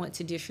not want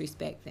to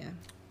disrespect them.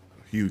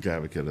 Huge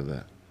advocate of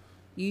that.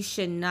 You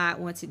should not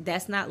want to.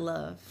 That's not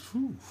love.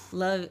 Whew.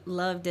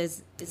 Love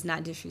is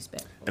not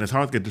disrespectful. And it's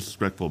hard to get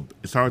disrespectful.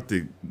 It's hard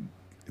to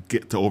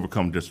get to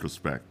overcome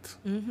disrespect.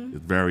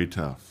 It's very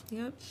tough.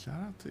 Yep. Shout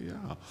out to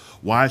y'all.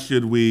 Why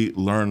should we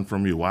learn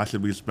from you? Why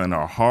should we spend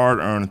our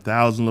hard-earned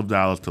thousands of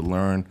dollars to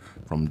learn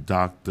from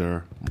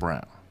Dr.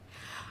 Brown?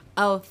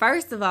 Oh,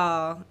 first of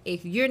all,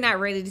 if you're not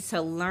ready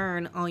to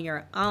learn on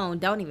your own,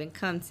 don't even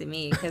come to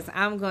me, because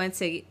I'm going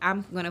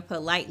to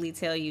politely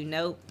tell you,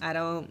 nope, I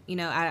don't,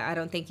 I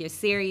don't think you're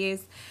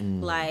serious.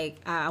 Like,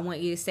 I want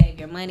you to save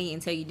your money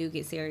until you do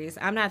get serious.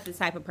 I'm not the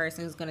type of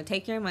person who's going to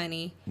take your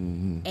money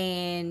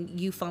and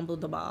you fumble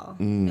the ball.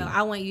 No,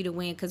 I want you to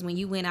win, because when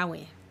you win, I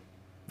win.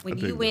 When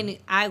you win,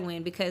 I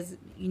win, because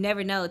you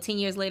never know. 10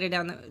 years later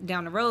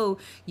down the road,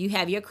 you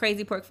have your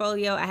crazy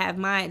portfolio, I have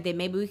mine, then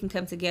maybe we can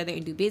come together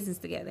and do business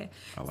together.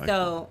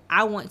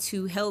 I want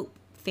to help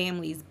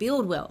families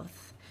build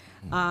wealth.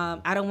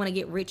 I don't want to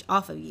get rich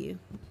off of you.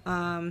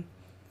 And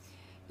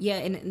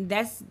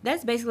that's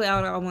basically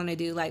all I want to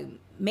do. Like,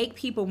 make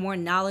people more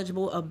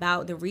knowledgeable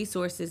about the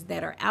resources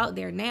that are out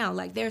there now.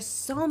 Like, there's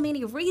so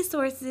many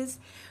resources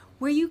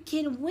where you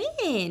can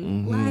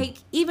win. Like,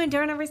 even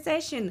during a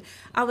recession,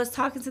 I was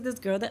talking to this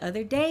girl the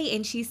other day,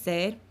 and she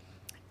said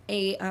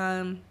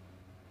a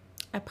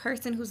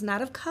person who's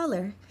not of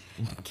color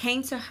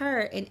came to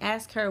her and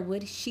asked her,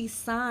 would she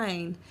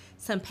sign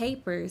some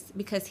papers,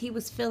 because he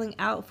was filling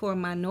out for a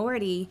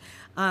minority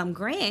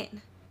grant,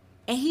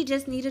 and he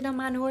just needed a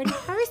minority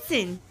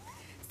person.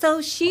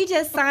 So she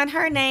just signed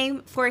her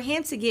name for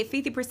him to get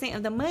 50%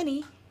 of the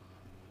money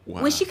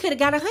when she could have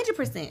got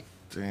 100%.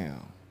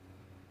 Damn.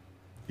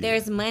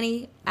 There's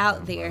money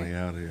out there. Money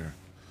out here.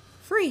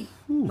 Free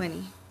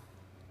money.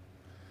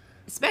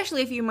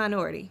 especially if you're a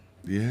minority.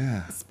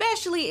 Yeah.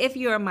 Especially if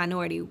you're a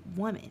minority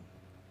woman.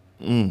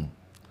 Yeah.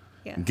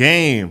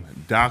 Game,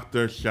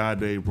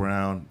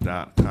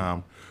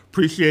 DrSadeBrown.com.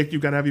 Appreciate you.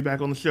 Got to have you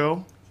back on the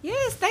show.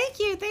 Yes, thank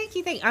you.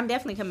 I'm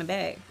definitely coming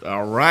back.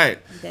 All right.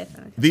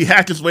 Definitely. The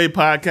Hatchet's Way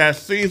Podcast,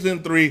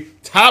 Season 3,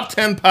 top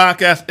 10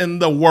 podcasts in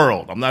the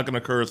world. I'm not going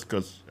to curse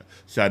because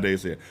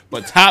Sade's here.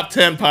 But top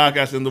 10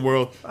 podcasts in the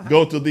world.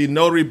 Go to the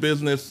Notary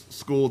Business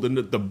School,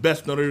 the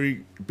best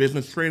notary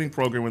business training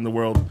program in the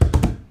world.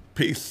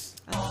 Peace.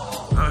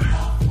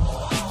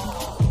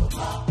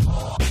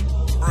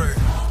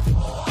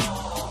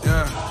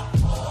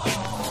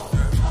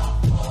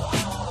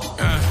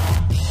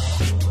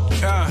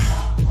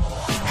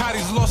 How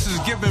these losses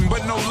given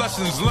but no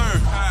lessons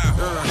learned,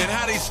 and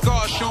how these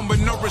scars shown but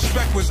no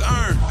respect was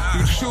earned.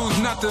 You choose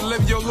not to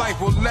live your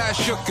life, well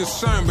that's your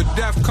concern, but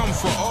death come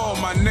for all,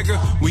 my nigga,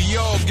 we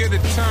all get a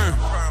turn.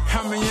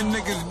 How many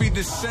niggas be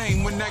the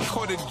same when that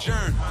court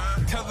adjourned?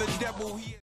 Tell the devil he